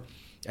before,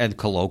 and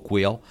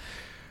colloquial.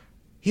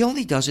 He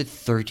only does it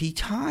 30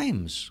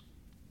 times.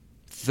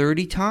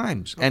 30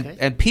 times. Okay.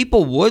 And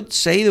people would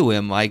say to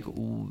him, like,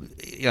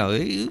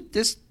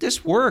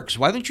 this works.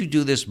 Why don't you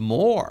do this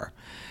more?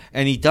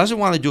 And he doesn't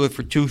want to do it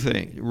for two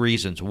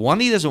reasons.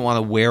 One, he doesn't want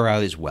to wear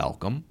out his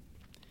welcome.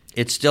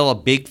 It's still a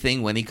big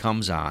thing when he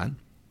comes on.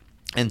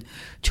 And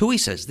Tui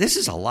says, this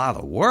is a lot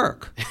of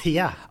work.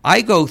 Yeah.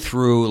 I go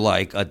through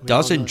like a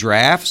dozen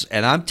drafts,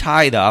 and I'm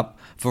tied up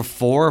for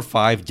 4 or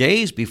 5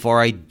 days before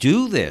I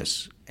do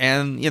this.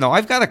 And,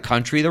 I've got a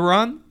country to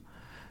run,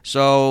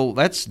 so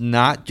let's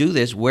not do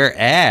this.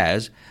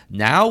 Whereas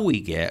now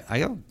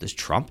does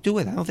Trump do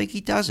it? I don't think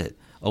he does it.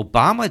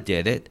 Obama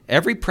did it.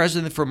 Every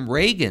president from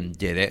Reagan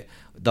did it.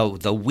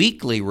 The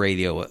weekly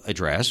radio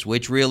address,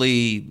 which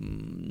really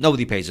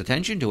nobody pays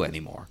attention to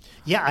anymore.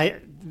 Yeah,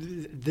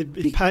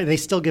 they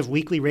still give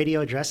weekly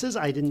radio addresses?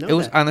 I didn't know that. It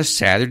was on a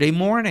Saturday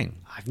morning.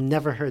 I've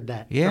never heard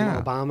that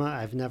from Obama.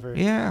 I've never.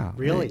 Yeah.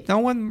 Really? No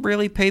one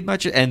really paid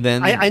much. And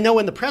then I know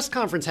when the press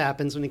conference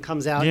happens, when he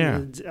comes out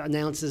and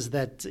announces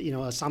that,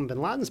 Osama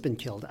bin Laden's been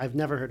killed. I've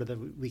never heard of the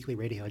weekly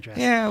radio address.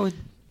 Yeah.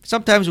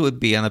 Sometimes it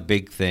would be on a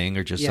big thing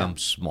or just some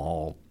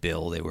small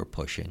bill they were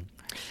pushing.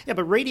 Yeah,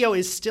 but radio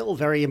is still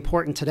very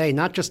important today,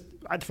 not just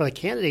for the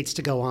candidates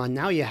to go on.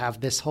 Now you have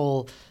this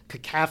whole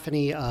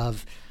cacophony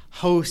of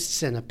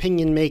hosts and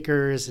opinion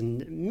makers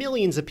and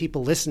millions of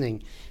people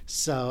listening.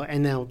 So,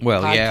 and now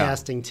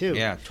podcasting too.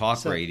 Yeah,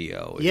 talk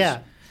radio. Yeah.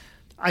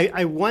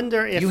 I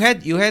wonder if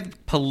you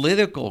had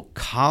political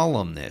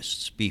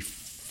columnists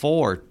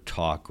before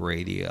talk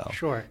radio.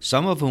 Sure.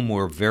 Some of whom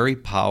were very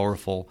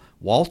powerful.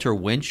 Walter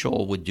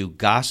Winchell would do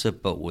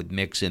gossip but would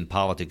mix in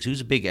politics. He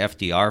was a big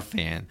FDR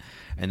fan,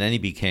 and then he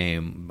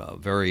became a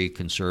very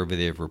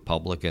conservative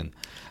Republican.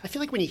 I feel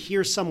like when you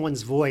hear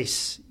someone's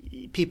voice,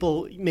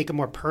 people make a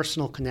more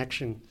personal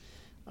connection.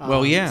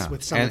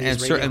 With some of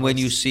these radio and when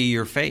you hosts. see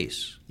your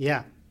face.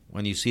 Yeah.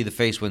 When you see the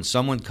face, when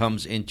someone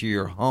comes into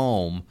your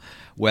home,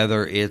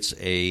 whether it's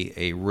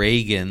a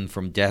Reagan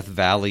from Death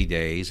Valley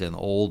days and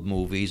old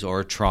movies or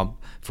a Trump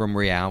from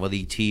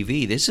reality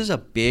TV, this is a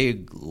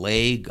big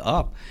leg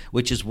up,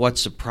 which is what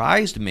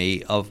surprised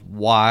me of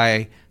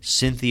why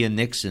Cynthia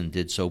Nixon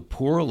did so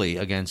poorly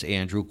against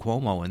Andrew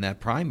Cuomo in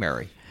that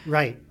primary.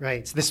 Right.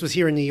 So this was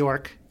here in New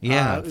York.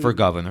 Yeah, for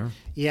governor.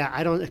 Yeah,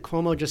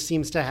 Cuomo just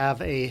seems to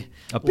have a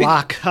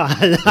lock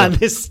on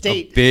this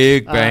state. A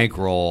big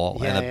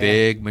bankroll and a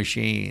big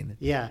machine.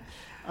 Yeah.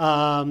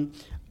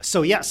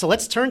 So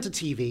let's turn to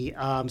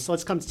TV. So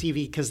let's come to TV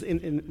because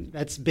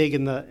that's big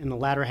in the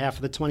latter half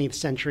of the 20th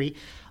century.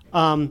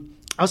 I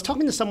was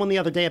talking to someone the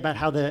other day about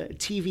how the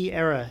TV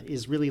era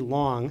is really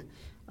long,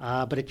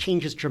 but it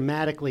changes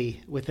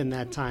dramatically within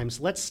that time.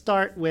 So let's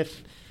start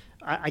with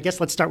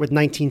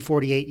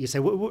 1948. You say,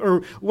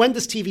 or when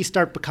does TV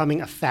start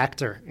becoming a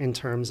factor in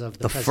terms of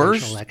the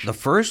presidential election? The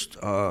first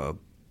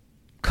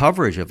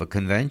coverage of a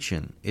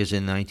convention is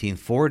in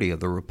 1940 of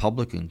the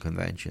Republican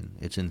convention.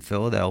 It's in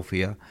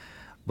Philadelphia,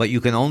 but you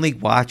can only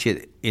watch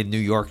it in New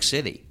York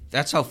City.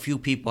 That's how few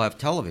people have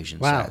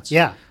television sets.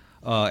 Yeah.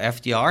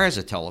 FDR has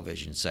a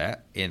television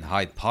set in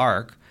Hyde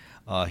Park.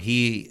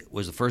 He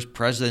was the first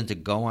president to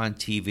go on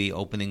TV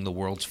opening the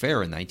World's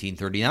Fair in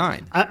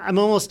 1939. I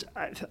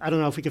don't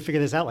know if we could figure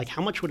this out. Like,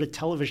 how much would a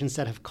television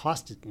set have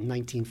costed in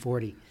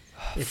 1940?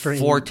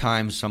 4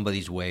 times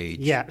somebody's wage.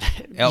 Yeah.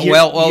 That's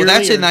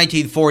in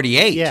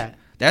 1948. Yeah.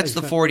 That's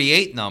the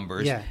 48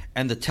 numbers. Yeah.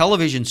 And the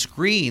television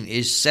screen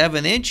is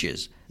 7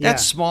 inches.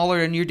 That's smaller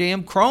than your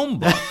damn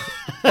Chromebook.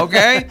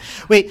 Okay?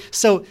 Wait,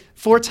 so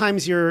 4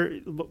 times your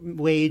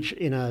wage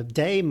in a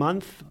day,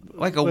 month?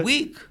 Like a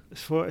week.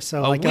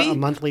 A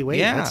monthly wage.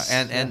 Yeah,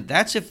 and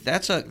that's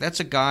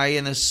a guy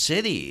in a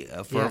city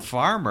for a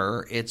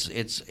farmer.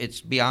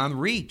 It's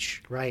beyond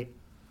reach. Right.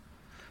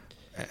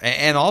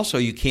 And also,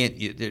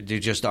 there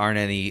just aren't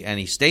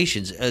any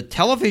stations.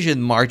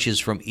 Television marches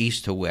from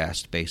east to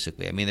west,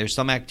 basically. I mean, there's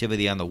some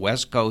activity on the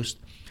West Coast,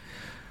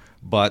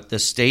 but the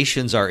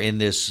stations are in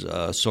this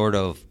sort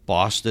of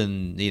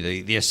Boston,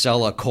 the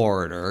Acela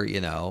corridor,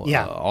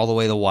 all the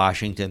way to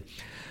Washington.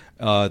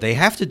 They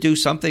have to do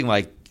something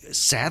like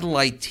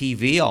satellite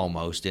TV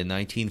almost in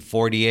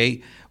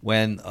 1948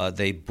 when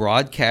they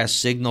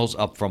broadcast signals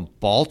up from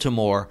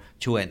Baltimore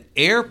to an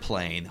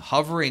airplane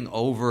hovering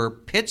over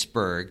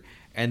Pittsburgh,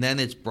 and then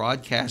it's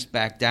broadcast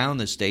back down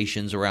the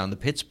stations around the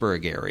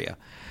Pittsburgh area.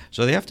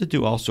 So they have to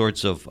do all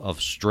sorts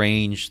of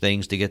strange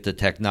things to get the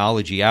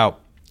technology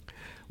out.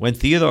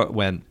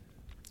 When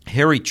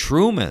Harry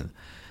Truman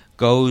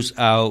goes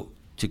out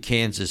to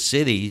Kansas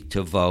City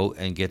to vote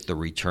and get the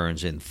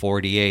returns in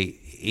 48,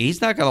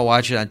 he's not going to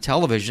watch it on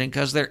television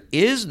because there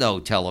is no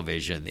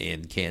television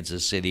in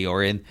Kansas City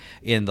or in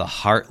the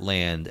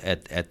heartland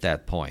at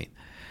that point.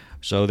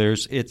 So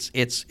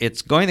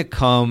it's going to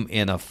come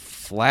in a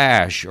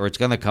flash, or it's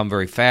going to come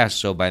very fast.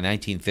 So by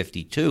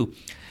 1952,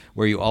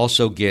 where you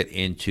also get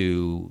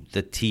into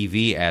the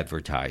TV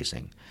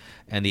advertising.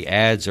 And the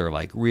ads are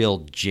like real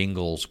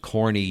jingles,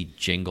 corny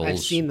jingles. I've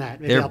seen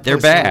that. They're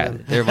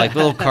bad. They're like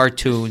little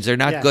cartoons. They're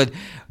not good.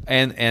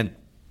 And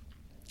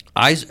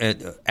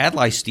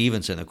Adlai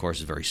Stevenson, of course,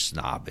 is very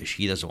snobbish.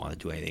 He doesn't want to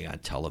do anything on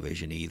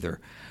television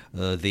either.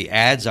 The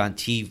ads on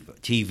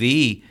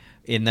TV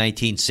in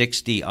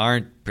 1960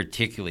 aren't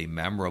particularly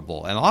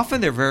memorable, and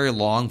often they're very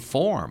long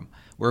form,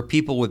 where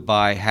people would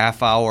buy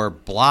half-hour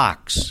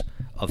blocks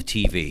of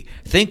TV.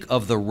 Think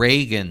of the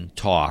Reagan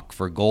talk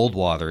for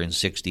Goldwater in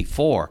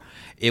 64.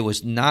 it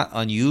was not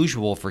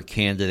unusual for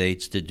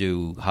candidates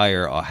to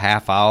hire a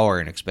half hour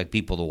and expect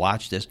people to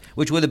watch this,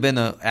 which would have been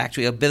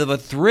actually a bit of a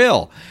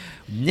thrill.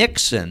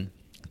 Nixon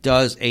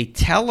does a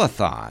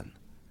telethon,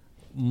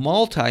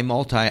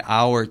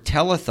 multi-hour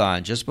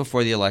telethon just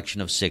before the election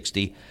of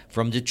 60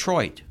 from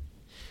Detroit.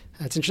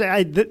 That's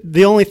interesting.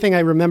 The only thing I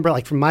remember,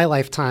 like from my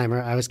lifetime,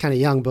 or I was kind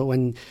of young, but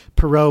when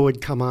Perot would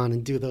come on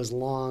and do those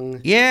long,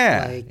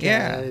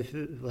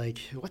 like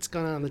what's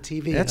going on the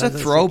TV? That's a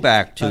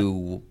throwback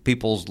to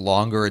people's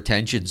longer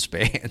attention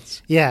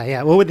spans.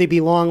 Yeah. What would they be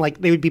long?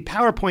 Like they would be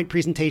PowerPoint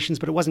presentations,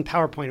 but it wasn't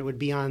PowerPoint. It would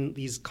be on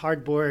these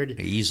cardboard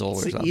easel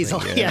or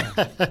something.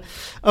 Yeah.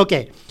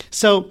 Okay,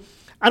 so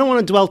I don't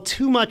want to dwell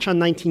too much on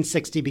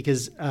 1960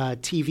 because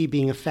TV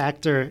being a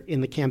factor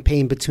in the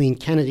campaign between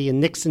Kennedy and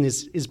Nixon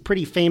is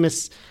pretty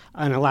famous,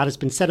 and a lot has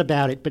been said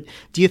about it. But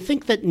do you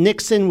think that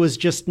Nixon was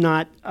just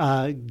not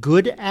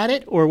good at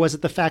it, or was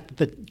it the fact that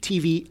the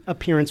TV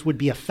appearance would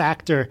be a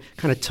factor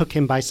kind of took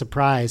him by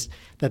surprise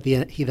that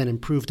he then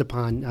improved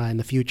upon in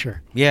the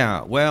future?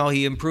 Yeah, well,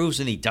 he improves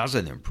and he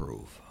doesn't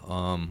improve.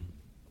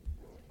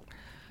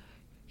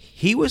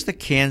 He was the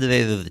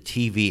candidate of the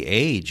TV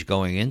age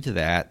going into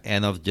that,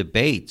 and of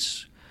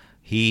debates.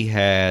 He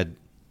had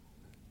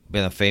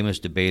been a famous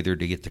debater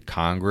to get to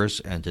Congress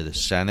and to the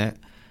Senate,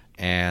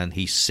 and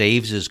he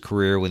saves his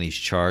career when he's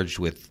charged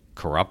with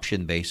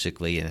corruption,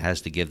 basically, and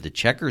has to give the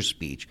Checkers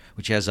speech,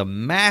 which has a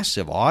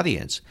massive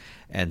audience,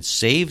 and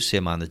saves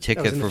him on the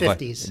ticket for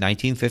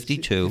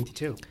 1952.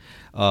 52.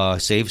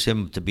 Saves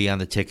him to be on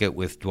the ticket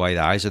with Dwight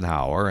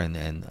Eisenhower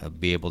and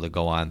be able to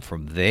go on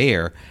from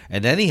there.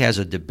 And then he has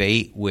a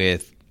debate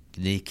with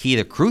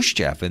Nikita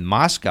Khrushchev in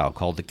Moscow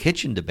called the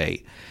Kitchen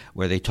Debate,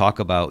 where they talk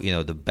about,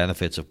 the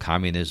benefits of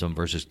communism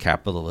versus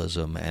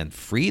capitalism and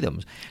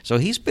freedoms. So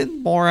he's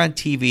been more on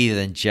TV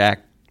than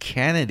Jack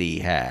Kennedy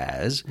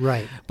has.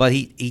 Right. But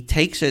he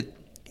takes it.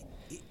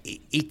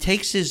 He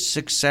takes his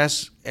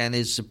success and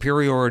his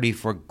superiority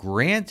for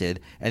granted,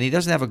 and he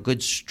doesn't have a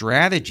good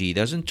strategy. He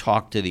doesn't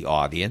talk to the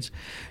audience.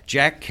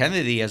 Jack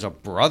Kennedy has a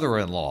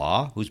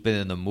brother-in-law who's been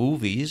in the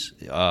movies,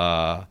 and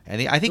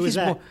I think he's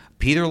more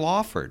Peter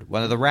Lawford,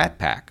 one of the Rat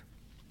Pack.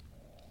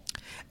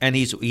 And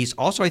he's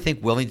also, I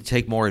think, willing to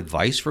take more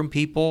advice from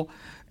people,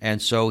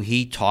 and so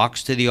he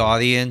talks to the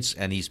audience,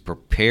 and he's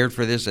prepared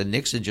for this. And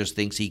Nixon just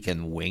thinks he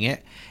can wing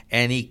it,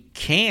 and he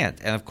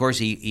can't. And of course,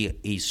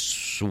 he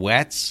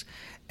sweats.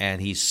 And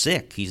he's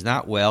sick. He's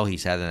not well.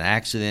 He's had an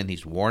accident.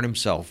 He's worn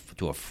himself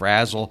to a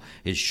frazzle.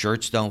 His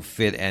shirts don't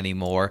fit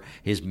anymore.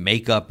 His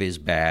makeup is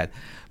bad.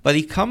 But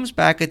he comes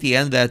back at the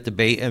end of that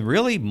debate and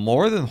really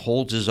more than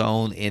holds his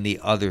own in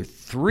the other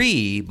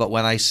three. But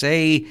when I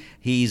say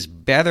he's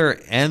better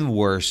and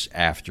worse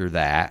after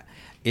that,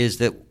 is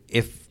that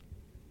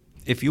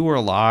if you were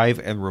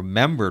alive and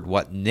remembered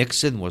what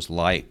Nixon was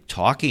like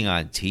talking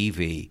on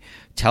TV,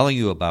 telling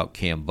you about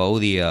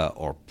Cambodia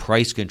or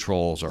price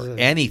controls or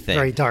anything.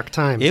 Very dark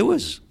time. It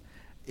was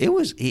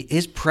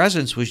his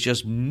presence was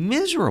just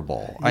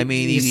miserable. I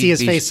mean, you see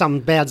his face,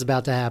 something bad's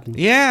about to happen.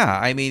 Yeah,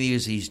 I mean,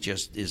 he's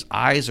just, his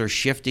eyes are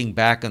shifting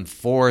back and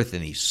forth,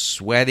 and he's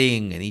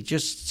sweating, and he's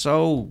just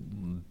so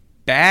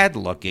bad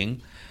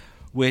looking,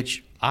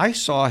 which I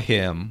saw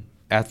him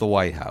at the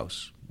White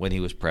House when he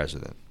was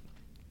president.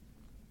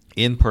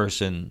 In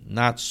person,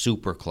 not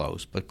super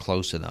close, but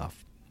close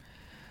enough.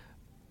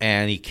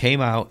 And he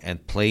came out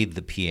and played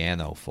the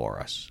piano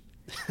for us.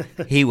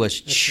 He was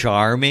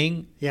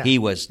charming. Yeah, he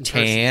was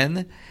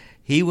tan.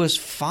 He was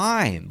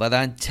fine. But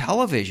on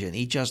television,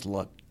 he just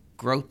looked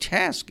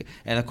grotesque.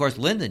 And, of course,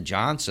 Lyndon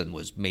Johnson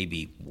was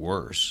maybe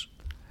worse.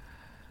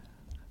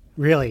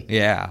 Really?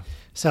 Yeah.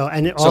 So,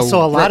 and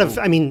also a lot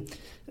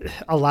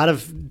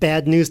of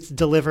bad news to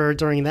deliver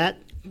during that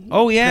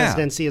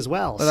presidency as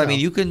well. But, I mean,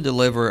 you can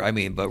deliver,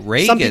 but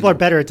Reagan... Some people are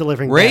better at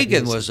delivering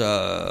Reagan bad news.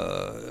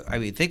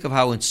 was, think of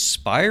how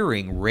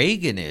inspiring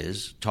Reagan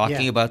is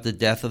talking about the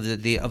death of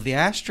the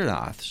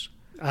astronauts.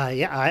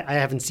 I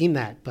haven't seen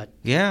that, but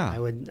yeah, I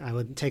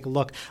would take a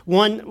look.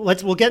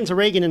 We'll get into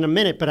Reagan in a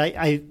minute, but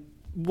I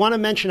want to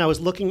mention I was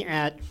looking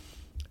at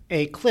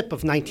a clip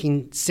from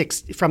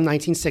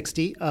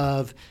 1960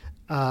 of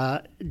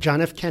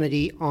John F.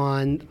 Kennedy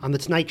on The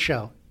Tonight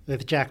Show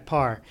with Jack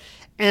Parr.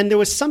 And there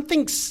was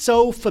something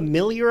so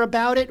familiar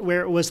about it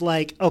where it was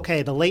like,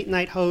 okay, the late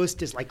night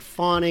host is like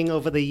fawning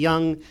over the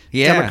young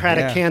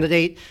Democratic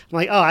candidate. I'm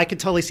like, I could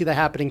totally see that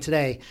happening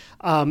today.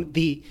 And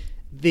he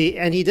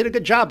did a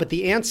good job, but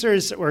the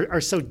answers are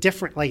so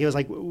different. Like, it was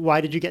like, why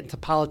did you get into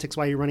politics?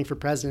 Why are you running for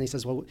president? He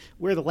says, well,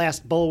 we're the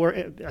last bulwark.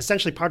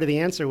 Essentially, part of the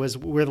answer was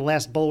we're the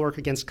last bulwark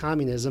against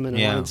communism, and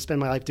I wanted to spend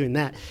my life doing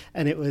that.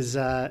 And it was,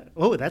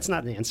 that's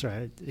not an answer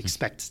I would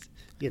expect.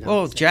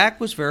 Jack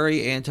was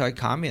very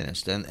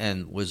anti-communist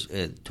and was,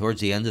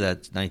 towards the end of that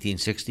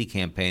 1960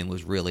 campaign,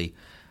 was really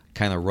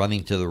kind of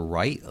running to the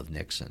right of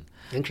Nixon.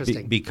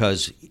 Interesting.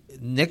 Because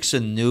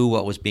Nixon knew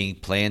what was being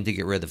planned to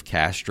get rid of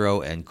Castro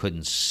and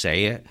couldn't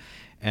say it.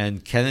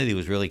 And Kennedy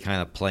was really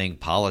kind of playing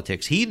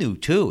politics. He knew,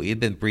 too. He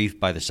had been briefed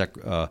by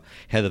the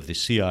head of the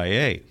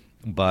CIA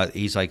But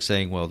he's like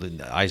saying, well,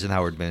 the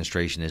Eisenhower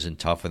administration isn't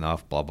tough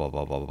enough, blah, blah,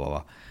 blah, blah, blah,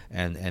 blah.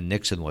 And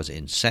Nixon was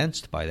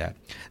incensed by that.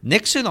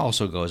 Nixon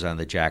also goes on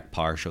the Jack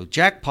Paar show.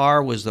 Jack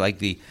Paar was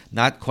like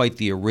not quite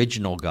the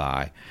original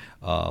guy,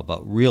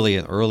 but really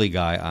an early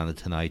guy on the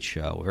Tonight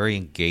Show. Very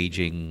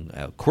engaging,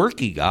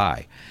 quirky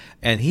guy.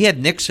 And he had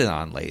Nixon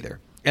on later.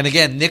 And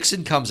again,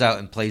 Nixon comes out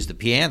and plays the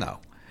piano.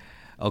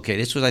 Okay,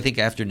 this was, I think,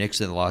 after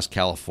Nixon lost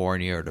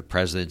California or the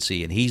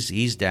presidency, and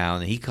he's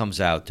down, and he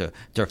comes out to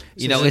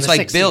it's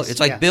like 60s,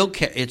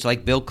 it's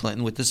like Bill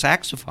Clinton with the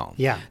saxophone.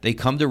 Yeah, they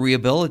come to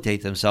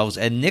rehabilitate themselves,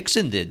 and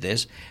Nixon did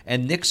this,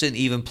 and Nixon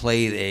even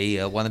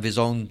played one of his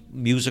own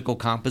musical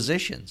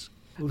compositions.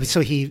 So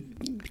he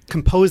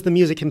composed the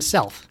music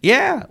himself.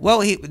 Yeah,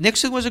 well,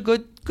 Nixon was a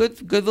good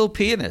little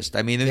pianist.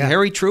 I mean,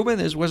 Harry Truman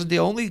wasn't the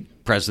only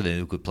president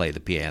who could play the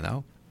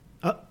piano.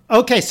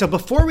 Okay, so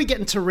before we get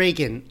into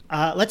Reagan,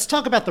 let's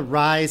talk about the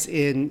rise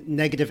in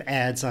negative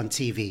ads on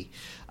TV.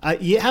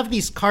 You have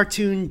these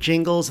cartoon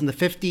jingles in the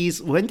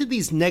 50s. When did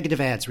these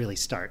negative ads really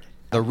start?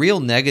 The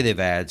real negative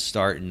ads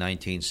start in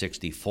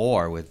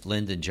 1964 with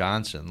Lyndon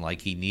Johnson,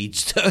 like he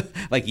needs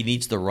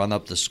to run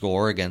up the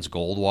score against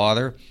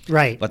Goldwater.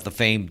 Right. But the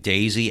famed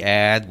Daisy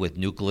ad with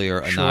nuclear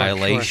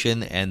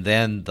annihilation, and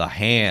then the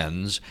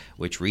hands,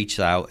 which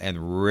reach out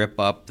and rip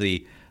up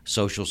the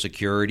Social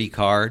Security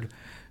card.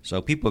 So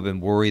people have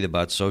been worried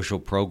about social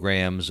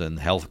programs and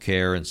health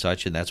care and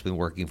such, and that's been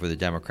working for the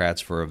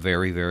Democrats for a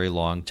very, very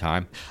long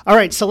time. All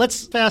right, so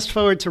let's fast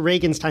forward to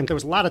Reagan's time. There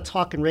was a lot of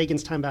talk in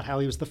Reagan's time about how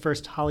he was the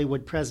first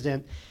Hollywood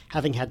president,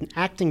 having had an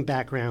acting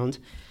background.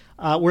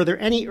 Were there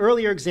any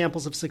earlier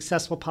examples of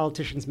successful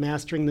politicians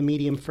mastering the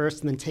medium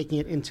first and then taking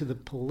it into the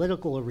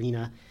political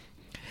arena?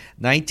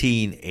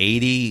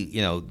 1980,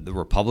 the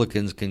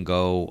Republicans can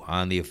go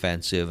on the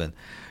offensive, and,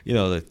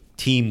 the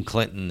Team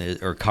Clinton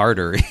or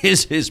Carter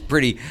is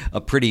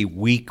a pretty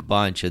weak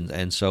bunch,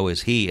 and so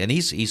is he. And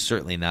he's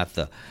certainly not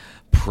the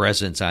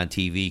presence on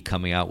TV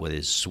coming out with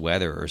his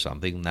sweater or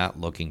something, not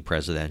looking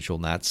presidential,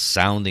 not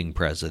sounding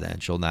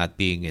presidential, not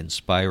being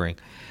inspiring.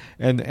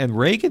 And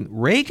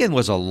Reagan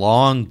was a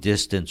long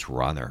distance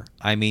runner.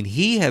 I mean,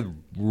 he had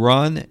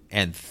run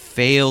and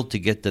failed to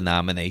get the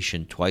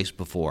nomination twice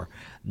before.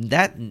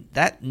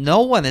 That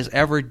no one has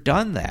ever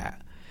done that.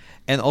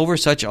 And over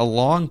such a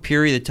long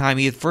period of time,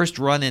 he had first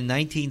run in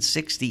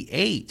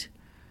 1968,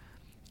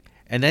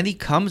 and then he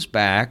comes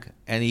back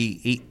and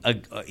he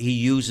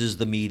uses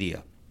the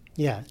media.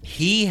 Yeah,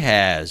 he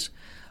has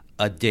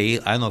I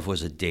don't know if it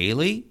was a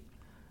daily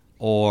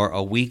or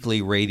a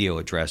weekly radio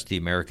address to the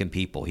American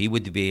people. He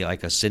would be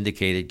like a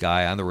syndicated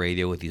guy on the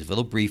radio with these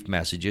little brief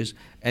messages,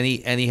 and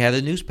he had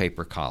a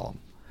newspaper column.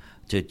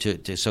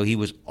 So he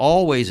was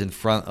always in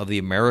front of the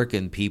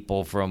American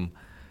people from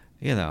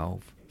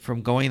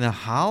going to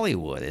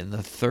Hollywood in the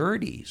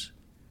 30s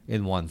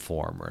in one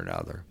form or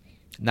another.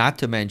 Not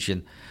to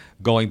mention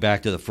going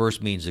back to the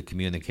first means of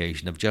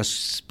communication of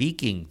just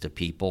speaking to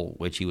people,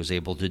 which he was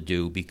able to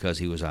do because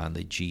he was on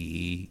the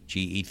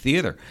GE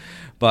Theater.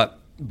 But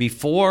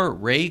before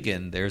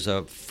Reagan, there's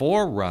a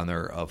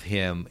forerunner of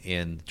him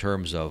in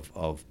terms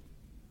of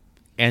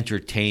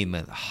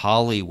entertainment,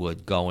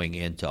 Hollywood going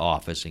into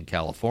office in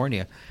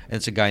California, and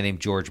it's a guy named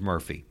George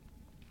Murphy.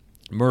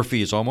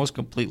 Murphy is almost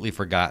completely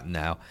forgotten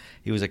now.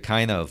 He was a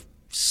kind of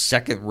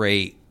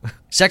second-rate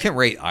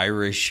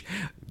Irish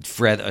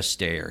Fred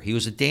Astaire. He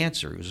was a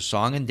dancer. He was a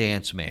song and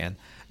dance man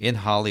in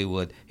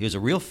Hollywood. He was a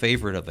real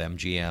favorite of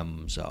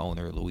MGM's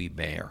owner, Louis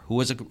Mayer,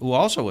 who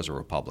also was a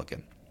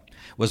Republican.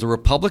 Was a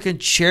Republican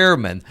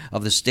chairman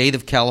of the state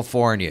of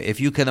California.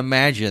 If you can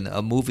imagine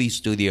a movie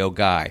studio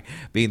guy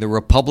being the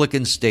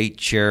Republican state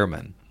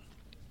chairman.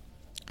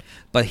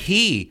 But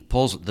he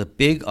pulls the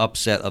big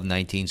upset of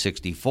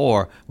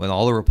 1964 when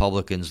all the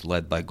Republicans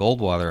led by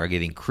Goldwater are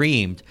getting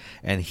creamed,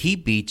 and he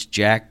beats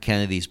Jack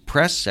Kennedy's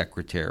press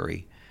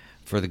secretary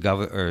for the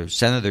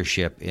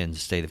senatorship in the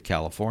state of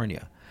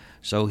California.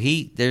 So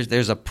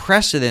there's a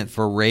precedent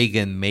for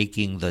Reagan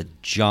making the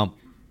jump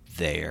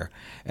there.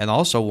 And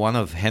also one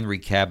of Henry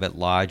Cabot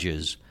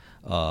Lodge's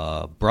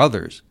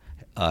brothers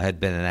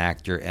had been an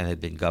actor and had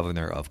been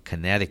governor of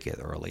Connecticut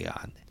early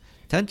on.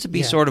 Tends to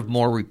be sort of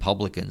more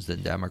Republicans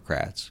than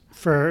Democrats.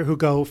 Who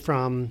go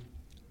from,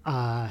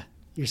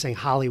 you're saying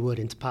Hollywood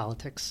into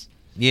politics.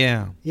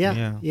 Yeah.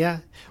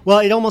 Well,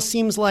 it almost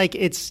seems like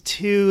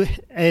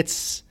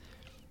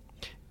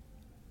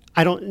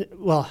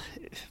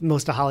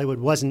most of Hollywood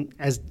wasn't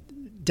as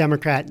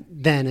Democrat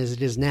then as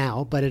it is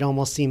now, but it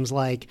almost seems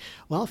like,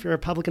 well, if you're a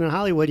Republican in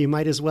Hollywood, you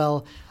might as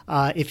well,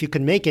 if you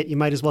can make it, you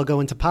might as well go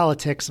into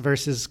politics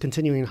versus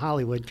continuing in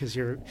Hollywood because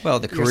your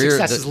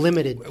success is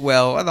limited.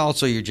 Well, and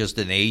also you're just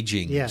an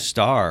aging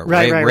star.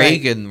 Right.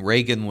 Reagan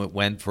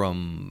went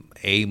from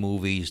A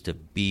movies to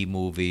B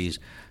movies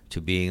to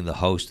being the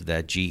host of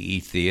that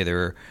GE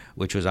Theater,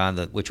 which was on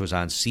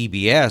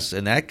CBS,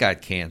 and that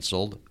got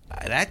canceled.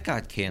 That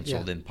got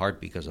canceled in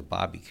part because of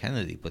Bobby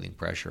Kennedy putting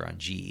pressure on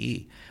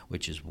GE,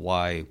 which is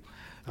why,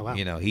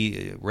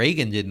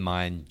 Reagan didn't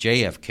mind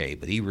JFK,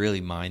 but he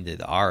really minded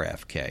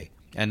RFK.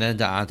 And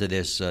then onto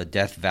this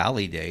Death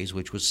Valley days,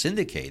 which was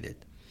syndicated.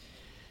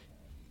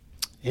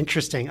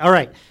 Interesting. All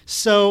right.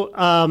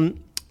 So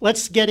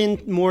let's get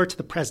in more to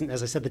the present.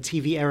 As I said, the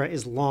TV era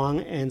is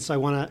long, and so I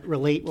want to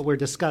relate what we're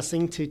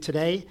discussing to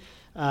today.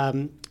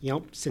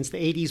 Since the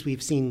 80s,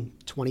 we've seen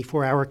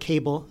 24-hour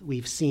cable.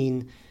 We've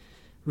seen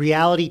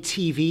reality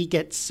TV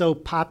get so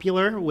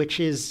popular, which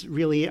is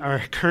really our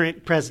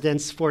current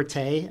president's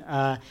forte.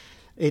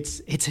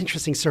 It's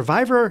interesting.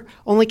 Survivor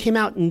only came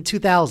out in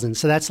 2000,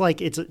 so that's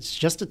like it's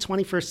just a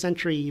 21st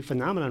century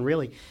phenomenon,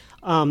 really.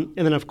 And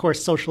then, of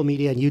course, social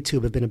media and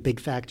YouTube have been a big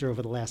factor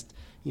over the last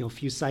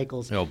few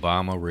cycles.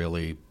 Obama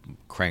really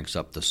cranks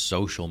up the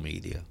social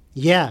media.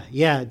 Yeah,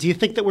 yeah. Do you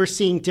think that we're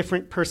seeing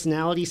different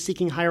personalities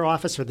seeking higher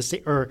office,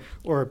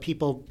 or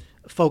people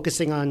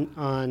focusing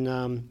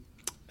on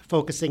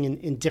focusing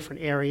in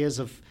different areas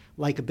of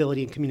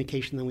likability and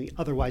communication than we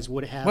otherwise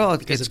would have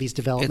because of these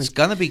developments? It's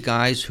going to be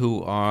guys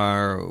who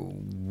are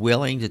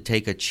willing to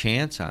take a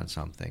chance on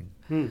something.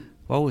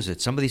 What was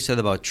it? Somebody said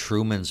about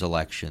Truman's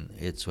election.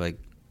 It's like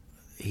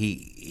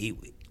he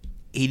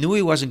knew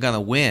he wasn't going to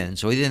win,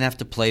 so he didn't have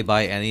to play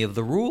by any of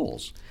the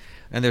rules.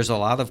 And there's a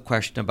lot of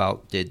question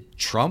about,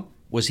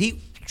 was he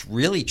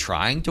really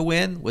trying to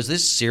win? Was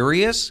this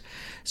serious?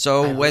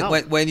 So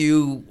when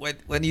you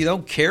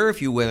don't care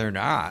if you win or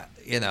not,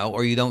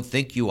 or you don't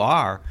think you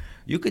are,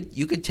 you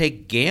could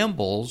take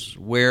gambles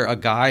where a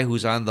guy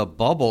who's on the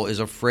bubble is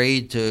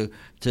afraid to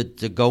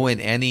go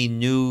in any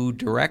new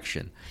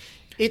direction.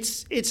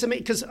 It's amazing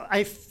because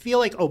I feel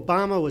like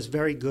Obama was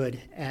very good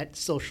at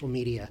social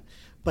media,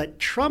 but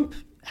Trump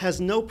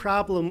has no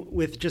problem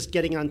with just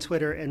getting on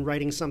Twitter and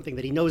writing something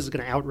that he knows is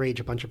going to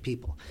outrage a bunch of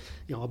people.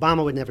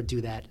 Obama would never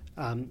do that,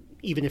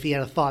 even if he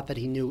had a thought that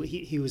he knew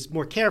he was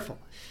more careful.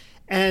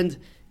 And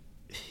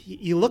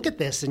you look at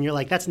this and you're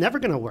like, that's never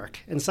going to work.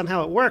 And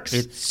somehow it works.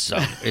 It's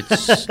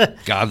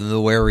gotten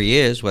to where he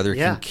is. Whether it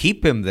can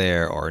keep him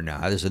there or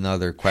not is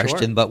another question.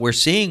 Sure. But we're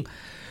seeing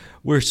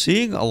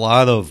a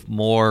lot of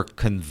more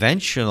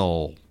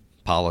conventional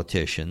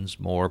politicians,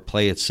 more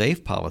play it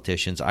safe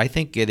politicians, I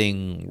think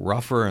getting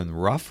rougher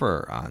and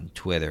rougher on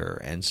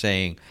Twitter and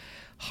saying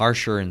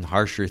harsher and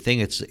harsher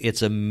things.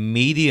 It's a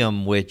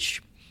medium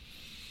which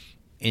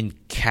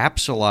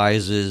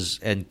encapsulates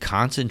and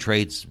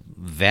concentrates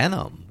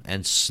venom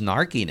and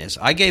snarkiness.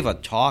 I gave a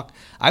talk.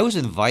 I was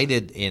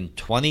invited in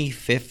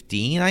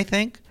 2015, I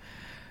think,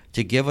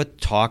 to give a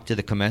talk to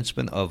the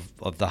commencement of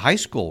the high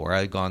school where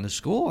I had gone to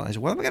school. And I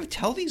said, what am I going to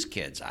tell these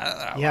kids?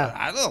 I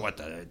don't know what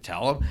to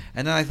tell them.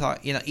 And then I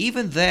thought,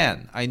 even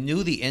then, I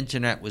knew the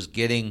internet was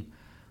getting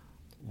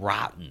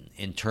rotten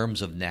in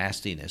terms of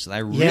nastiness. And I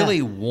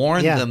really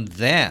warned them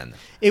then.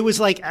 It was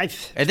like...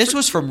 and this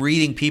was from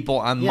reading people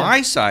on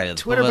my side of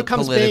Twitter the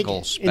becomes political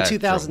big spectrum. In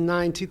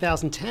 2009,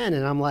 2010,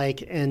 and I'm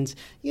like,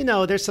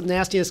 there's some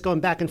nastiness going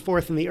back and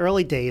forth in the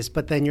early days,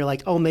 but then you're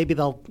like, oh, maybe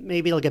it'll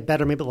get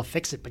better, maybe they'll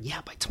fix it. But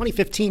by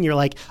 2015, you're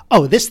like,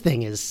 oh, this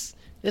thing is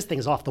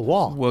off the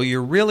wall. Well, you're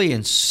really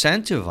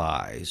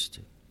incentivized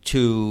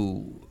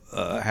to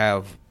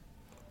have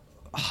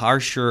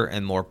harsher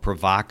and more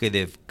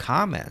provocative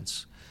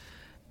comments.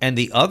 And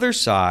the other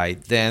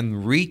side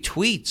then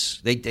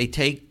retweets. They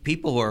take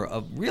people who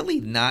are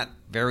really not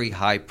very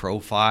high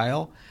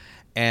profile,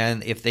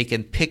 and if they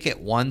can pick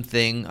at one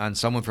thing on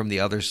someone from the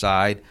other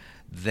side,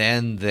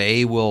 then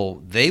they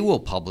will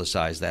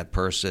publicize that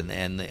person,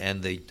 and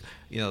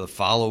the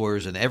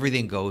followers and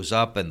everything goes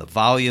up and the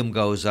volume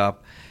goes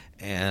up.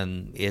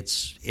 And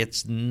it's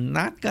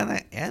not going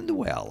to end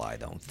well, I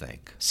don't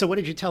think. So what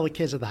did you tell the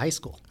kids at the high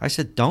school? I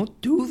said, don't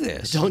do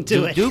this. Don't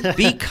do it.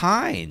 Be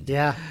kind.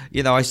 Yeah.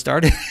 I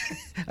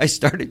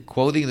started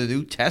quoting the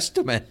New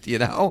Testament,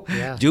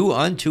 do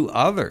unto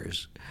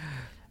others.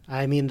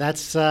 I mean,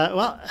 that's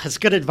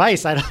good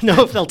advice. I don't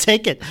know if they'll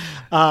take it.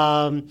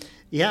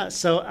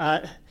 So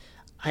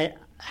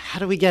how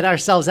do we get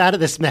ourselves out of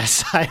this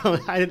mess?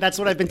 That's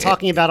what I've been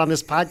talking about on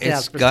this podcast.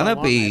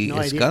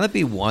 It's gonna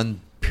be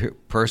one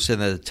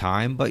person at a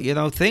time, but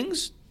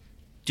things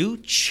do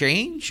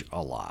change a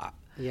lot.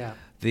 Yeah.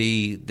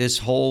 This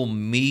whole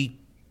Me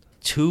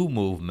Too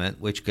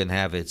movement, which can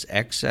have its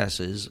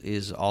excesses,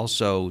 is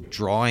also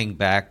drawing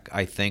back,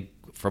 I think,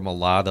 from a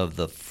lot of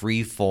the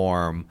free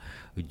form,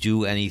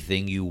 do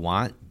anything you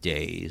want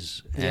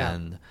days. Yeah.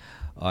 And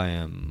I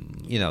am,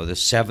 the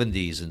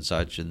 70s and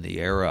such, and the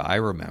era I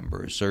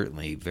remember is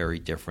certainly very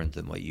different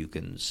than what you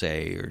can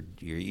say, or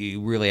you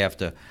really have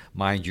to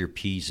mind your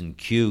P's and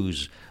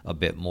Q's a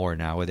bit more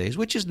nowadays,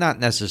 which is not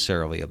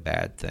necessarily a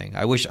bad thing.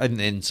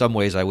 In some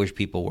ways, I wish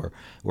people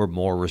were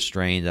more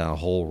restrained on a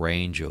whole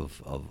range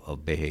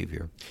of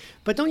behavior.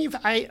 But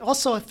I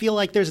also feel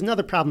like there's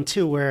another problem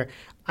too, where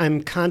we're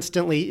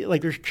constantly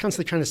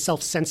trying to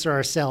self-censor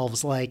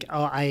ourselves, like,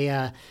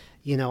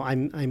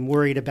 I'm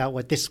worried about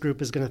what this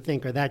group is going to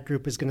think or that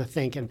group is going to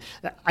think. And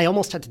I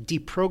almost had to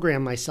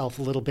deprogram myself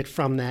a little bit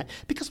from that,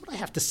 because what I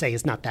have to say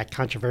is not that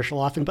controversial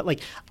often.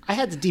 But I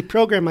had to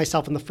deprogram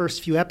myself in the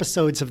first few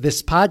episodes of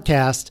this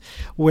podcast,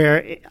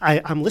 where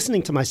I'm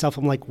listening to myself.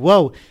 I'm like,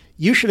 whoa,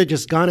 you should have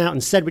just gone out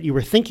and said what you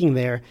were thinking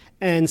there.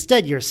 And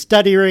instead, you're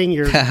stuttering,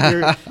 you're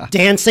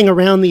dancing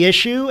around the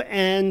issue.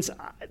 And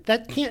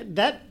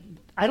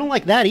I don't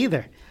like that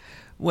either.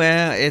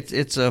 Well,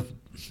 it's a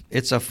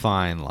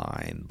fine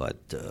line,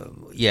 but I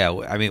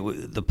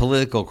mean, the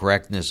political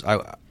correctness.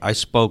 I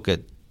spoke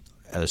at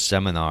a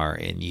seminar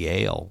in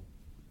Yale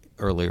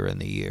earlier in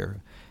the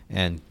year,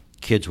 and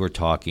kids were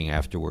talking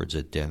afterwards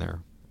at dinner,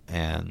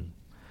 and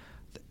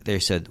they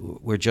said,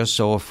 "We're just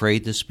so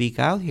afraid to speak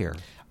out here."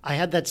 I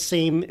had that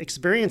same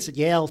experience at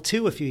Yale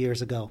too a few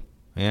years ago.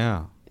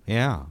 Yeah.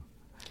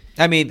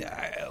 I mean,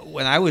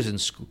 when I was in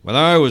school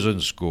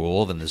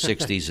in the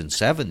 60s and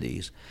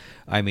 70s,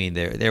 I mean,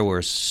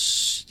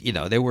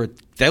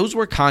 those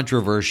were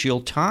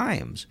controversial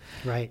times.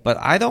 Right. But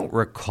I don't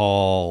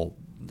recall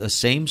the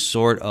same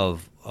sort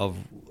of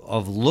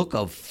look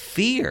of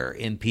fear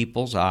in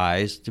people's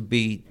eyes to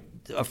be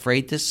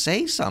afraid to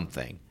say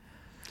something,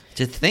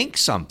 to think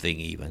something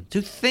even,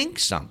 to think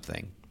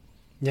something.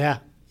 Yeah.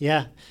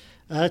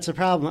 That's a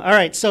problem. All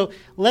right, so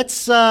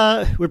let's.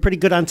 We're pretty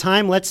good on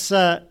time. Let's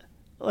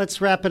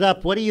wrap it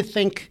up. What do you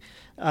think?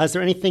 Is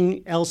there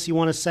anything else you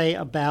want to say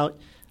about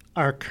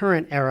our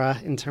current era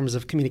in terms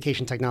of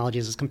communication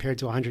technologies as compared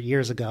to 100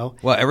 years ago?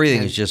 Well,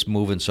 everything is just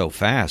moving so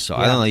fast, so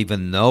I don't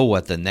even know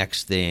what the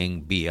next thing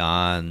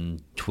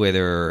beyond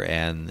Twitter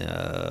and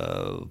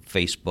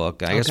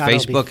Facebook. I guess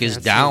Facebook is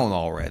down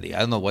already. I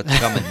don't know what's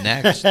coming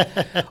next,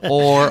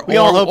 or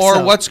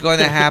what's going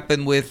to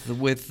happen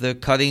with the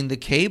cutting the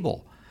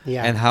cable.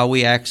 Yeah. And how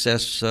we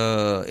access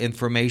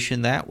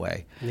information that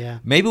way. Yeah.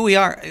 Maybe we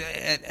are.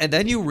 And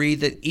then you read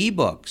that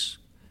ebooks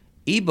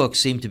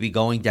seem to be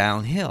going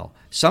downhill.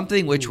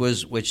 Something which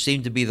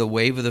seemed to be the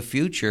wave of the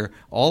future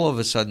all of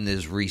a sudden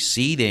is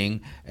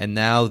receding, and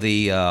now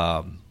the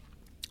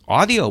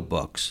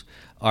audiobooks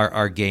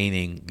are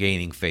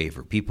gaining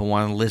favor. People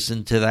want to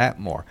listen to that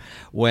more.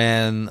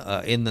 When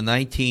in the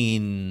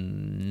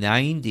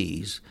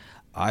 1990s,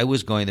 I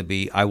was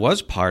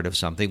part of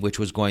something which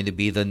was going to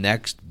be the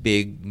next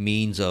big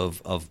means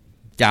of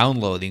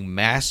downloading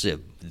massive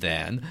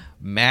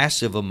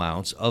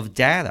amounts of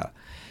data.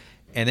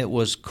 And it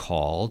was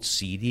called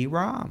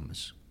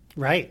CD-ROMs.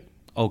 Right.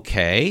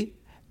 Okay.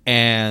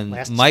 And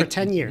lasts for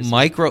 10 years.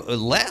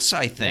 Less,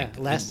 I think.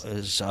 Yeah, less.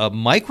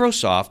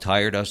 Microsoft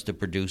hired us to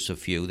produce a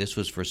few. This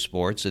was for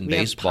sports and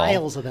baseball. We have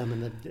piles of them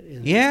in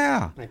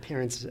my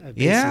parents' basement.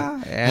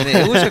 Yeah, and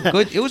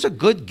it was a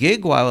good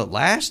gig while it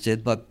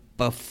lasted, but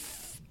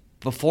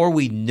before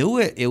we knew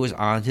it, it was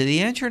onto the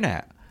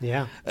internet.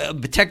 Yeah.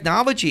 But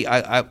technology,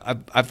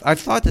 I've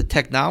thought that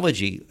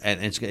technology,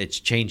 and it's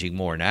changing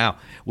more now,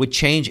 would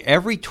change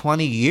every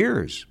 20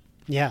 years.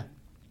 Yeah.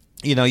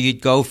 You know,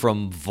 you'd go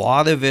from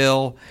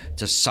vaudeville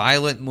to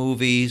silent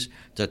movies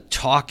to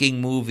talking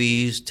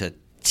movies to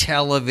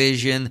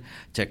television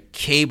to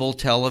cable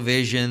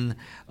television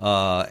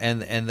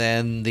and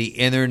then the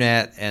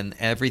internet and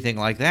everything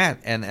like that.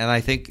 And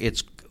I think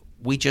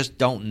we just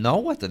don't know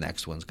what the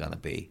next one's going to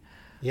be.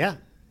 Yeah.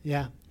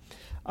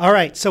 All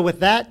right. So with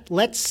that,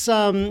 let's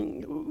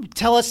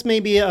tell us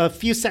maybe a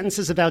few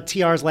sentences about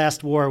TR's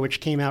Last War, which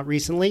came out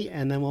recently,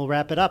 and then we'll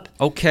wrap it up.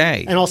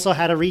 Okay. And also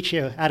how to reach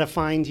you, how to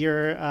find you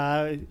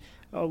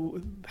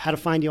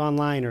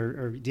online,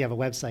 or do you have a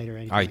website or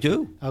anything? I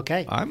do.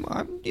 Okay. I'm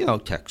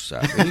tech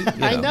savvy.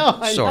 I know.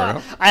 Sort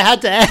of. I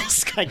had to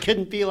ask. I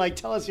couldn't be like,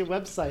 tell us your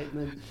website, and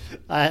then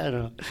I don't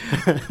know.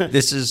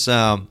 This is.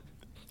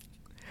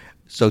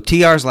 So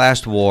TR's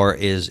Last War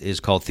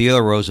is called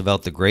Theodore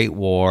Roosevelt, the Great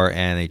War,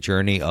 and a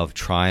Journey of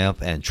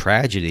Triumph and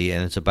Tragedy,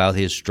 and it's about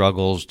his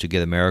struggles to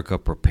get America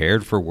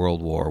prepared for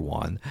World War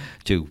I,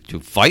 to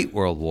fight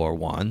World War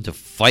I, to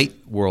fight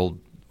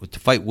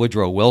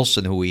Woodrow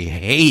Wilson, who he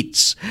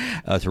hates,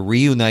 to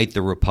reunite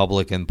the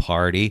Republican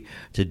Party,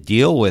 to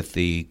deal with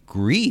the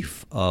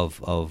grief of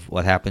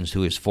what happens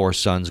to his four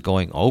sons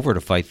going over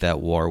to fight that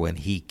war when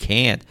he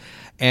can't,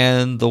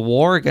 and the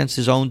war against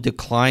his own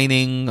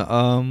declining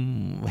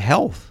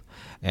health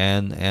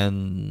and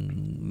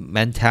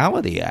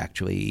mentality,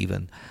 actually,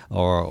 even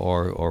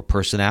or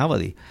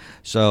personality.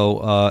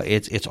 So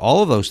it's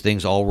all of those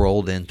things all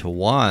rolled into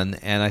one,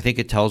 and I think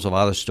it tells a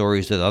lot of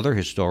stories that other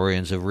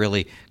historians have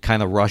really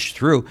kind of rushed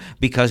through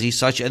because he's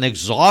such an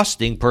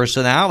exhausting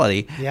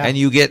personality, and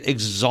you get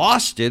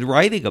exhausted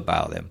writing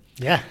about him.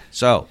 Yeah.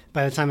 So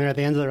by the time they're at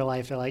the end of their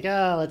life, they're like,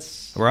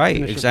 let's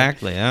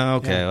exactly.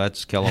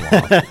 Let's kill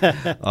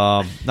them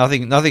off.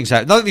 Nothing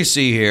to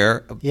see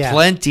here. Yeah.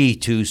 Plenty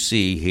to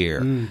see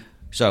here.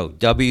 So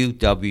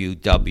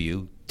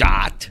www.david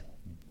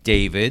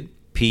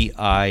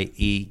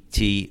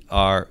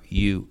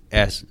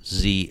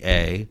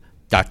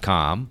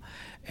Pietrusza.com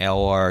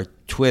or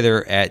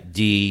Twitter at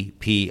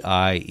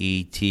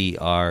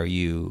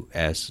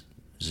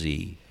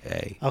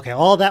DPIETRUSZA. Okay,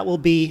 all that will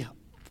be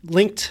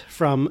linked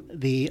from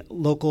the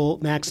Local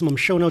Maximum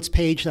show notes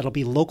page. That'll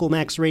be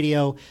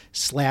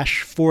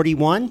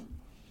localmaxradio/41.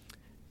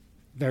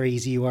 Very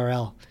easy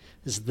URL.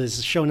 This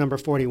is show number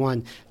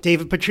 41.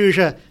 David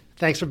Pietrusza,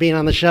 thanks for being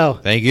on the show.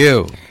 Thank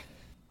you.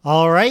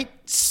 All right.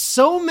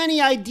 So many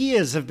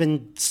ideas have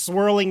been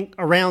swirling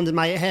around in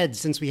my head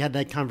since we had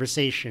that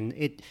conversation.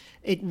 It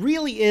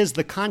really is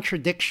the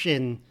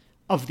contradiction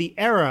of the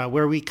era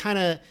where we kind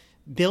of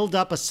build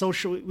up a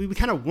social, we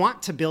kind of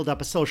want to build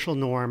up a social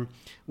norm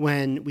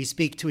when we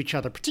speak to each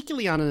other,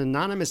 particularly on an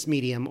anonymous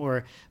medium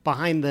or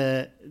behind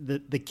the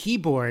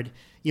keyboard.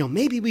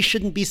 Maybe we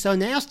shouldn't be so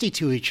nasty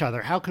to each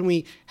other. How can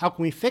we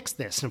fix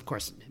this? And of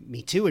course,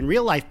 me too in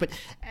real life.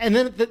 And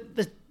then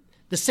at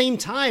the same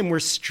time, we're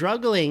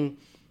struggling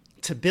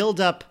to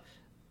build up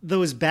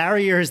those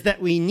barriers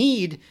that we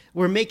need.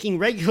 We're making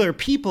regular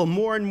people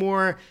more and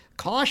more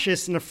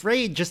cautious and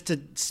afraid just to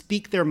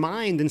speak their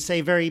mind and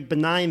say very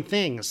benign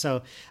things.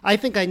 So I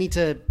think I need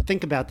to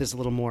think about this a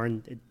little more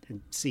and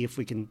see if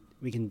we can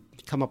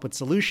come up with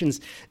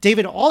solutions.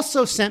 David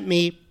also sent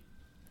me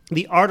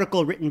the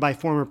article written by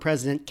former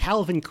President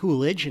Calvin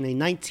Coolidge in a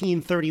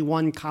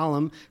 1931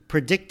 column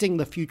predicting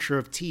the future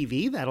of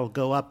TV. That'll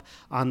go up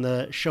on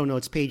the show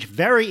notes page.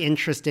 Very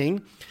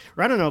interesting.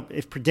 Or I don't know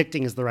if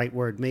predicting is the right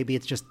word. Maybe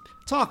it's just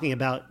talking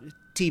about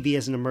TV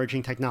as an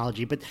emerging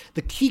technology. But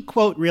the key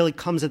quote really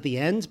comes at the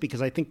end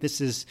because I think this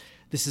is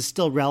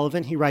still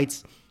relevant. He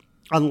writes,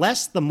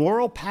 "Unless the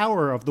moral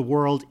power of the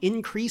world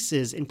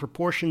increases in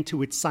proportion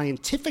to its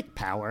scientific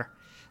power,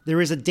 there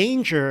is a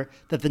danger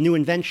that the new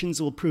inventions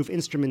will prove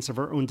instruments of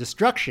our own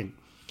destruction.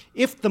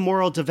 If the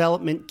moral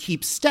development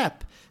keeps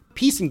step,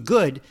 peace and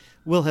good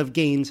will have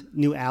gained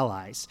new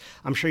allies."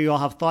 I'm sure you all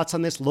have thoughts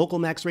on this.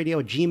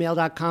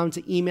 localmaxradio@gmail.com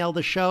to email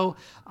the show.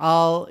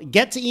 I'll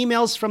get to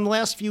emails from the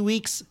last few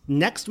weeks.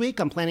 Next week,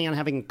 I'm planning on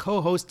having a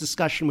co-host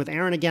discussion with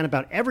Aaron again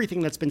about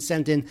everything that's been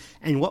sent in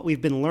and what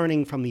we've been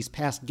learning from these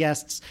past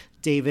guests,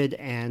 David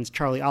and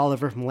Charlie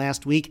Oliver from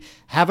last week.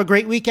 Have a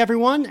great week,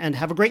 everyone, and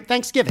have a great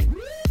Thanksgiving.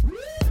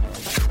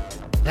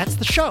 That's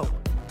the show.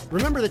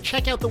 Remember to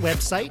check out the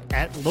website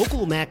at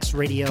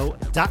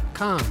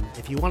localmaxradio.com.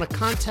 If you want to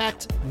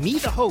contact me,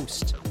 the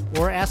host,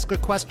 or ask a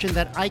question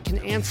that I can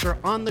answer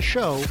on the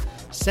show,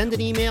 send an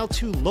email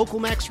to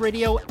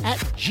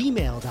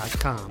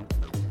localmaxradio@gmail.com.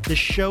 The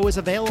show is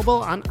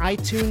available on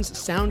iTunes,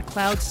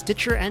 SoundCloud,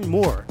 Stitcher, and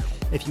more.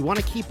 If you want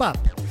to keep up,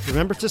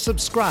 remember to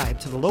subscribe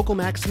to the Local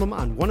Maximum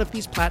on one of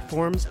these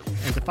platforms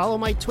and to follow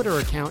my Twitter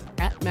account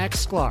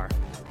 @MaxSklar.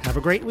 Have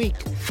a great week.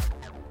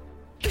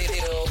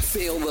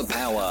 Feel the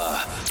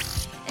power.